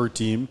warning per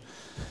team,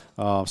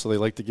 so they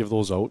like to give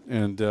those out,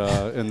 and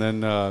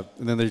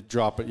then they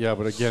drop it. Yeah,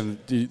 but again,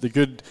 the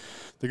good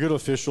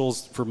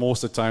officials for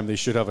most of the time they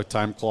should have a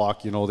time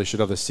clock. They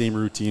should have the same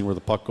routine where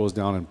the puck goes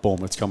down and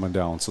boom, it's coming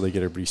down, so they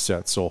get everybody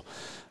set. So.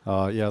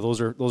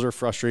 Those are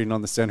frustrating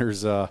on the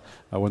centers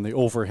when they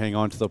overhang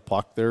onto the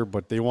puck there,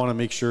 but they want to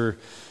make sure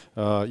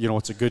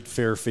it's a good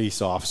fair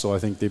face-off. So I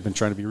think they've been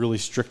trying to be really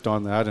strict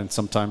on that, and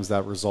sometimes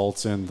that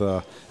results in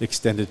the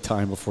extended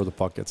time before the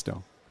puck gets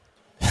down.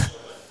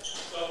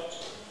 So,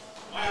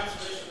 my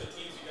observation of the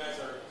teams, you guys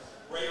are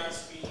great on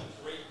speed,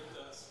 great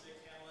stick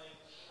handling.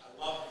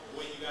 I love the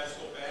way you guys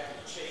go back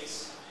and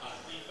chase on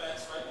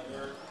defense, right? When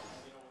they're,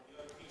 when the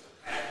other teams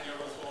are packing,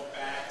 everyone's going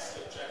back,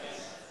 stick checking.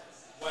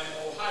 When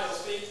Ohio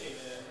State came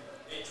in,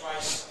 they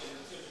tried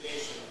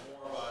intimidation,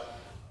 more of a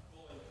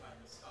bullying kind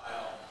of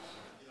style.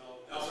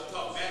 That was a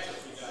tough matchup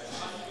for you guys.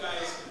 How do you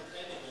guys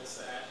contend against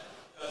that?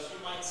 Because you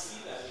might see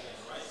that again,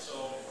 right?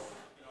 So,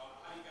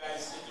 how do you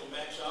guys think you'll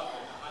match up,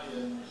 and how do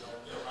you,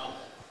 get around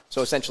that?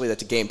 So essentially,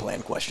 that's a game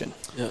plan question.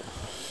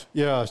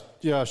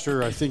 Yeah,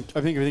 sure. I think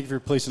if you're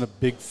placing a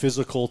big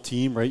physical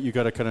team, right, you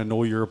got to kind of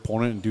know your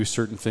opponent and do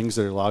certain things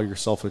that allow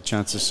yourself a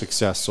chance of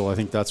success. So I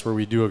think that's where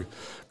we do a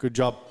good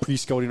job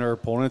pre-scouting our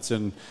opponents.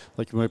 And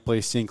like you might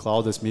play St.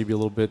 Cloud that's maybe a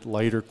little bit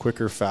lighter,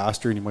 quicker,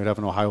 faster, and you might have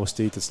an Ohio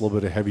State that's a little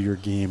bit a heavier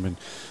game. And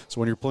so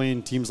when you're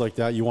playing teams like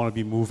that, you want to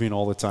be moving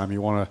all the time.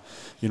 You want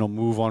to,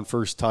 move on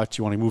first touch.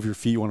 You want to move your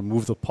feet. You want to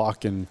move the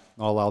puck and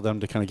allow them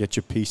to kind of get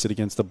you pasted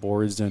against the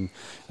boards and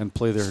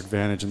play their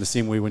advantage. And the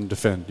same way when you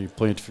defend. You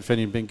play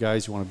defending big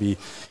guys, you want to be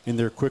in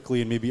there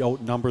quickly and maybe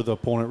outnumber the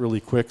opponent really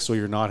quick so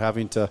you're not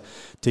having to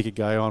take a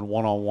guy on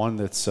one-on-one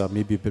that's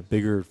maybe a bit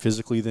bigger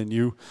physically than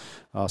you.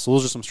 So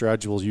those are some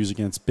strategies we'll use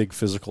against big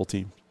physical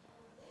teams.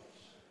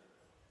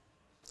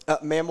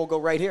 Ma'am, we'll go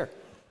right here.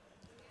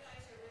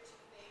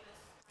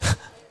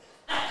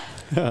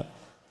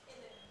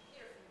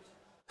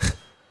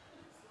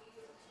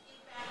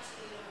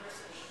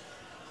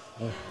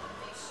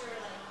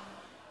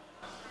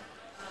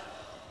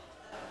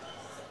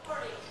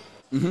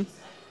 Mm-hmm.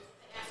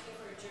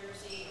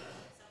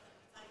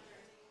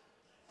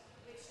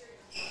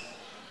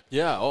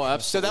 Yeah, oh,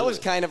 absolutely. So that was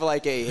kind of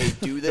like a, hey,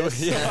 do this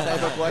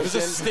type of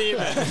question. It's a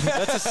statement.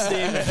 That's a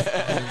statement.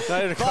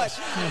 Not even a But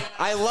question.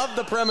 I love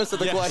the premise of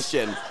the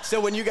question.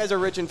 So when you guys are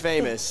rich and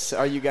famous,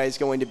 are you guys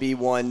going to be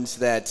ones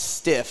that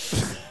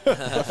stiff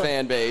the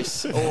fan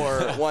base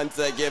or ones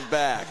that give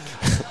back?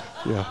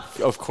 Yeah.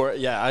 Of course,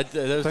 yeah.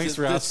 Thanks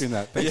for asking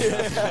that.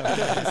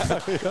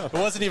 It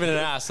wasn't even an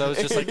ask. That was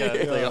just like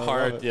a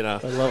hard, I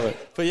love it.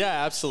 But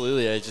yeah,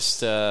 absolutely. I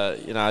just,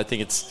 I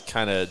think it's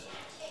kind of,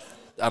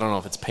 I don't know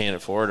if it's paying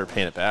it forward or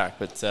paying it back,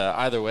 but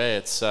either way,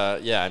 it's,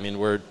 I mean,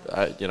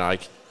 I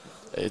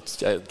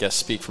guess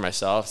speak for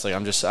myself. It's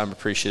like I'm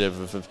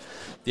appreciative of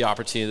the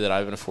opportunity that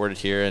I've been afforded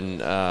here,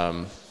 and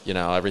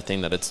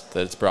everything that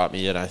it's brought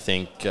me. And I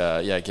think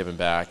giving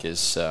back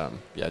is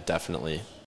definitely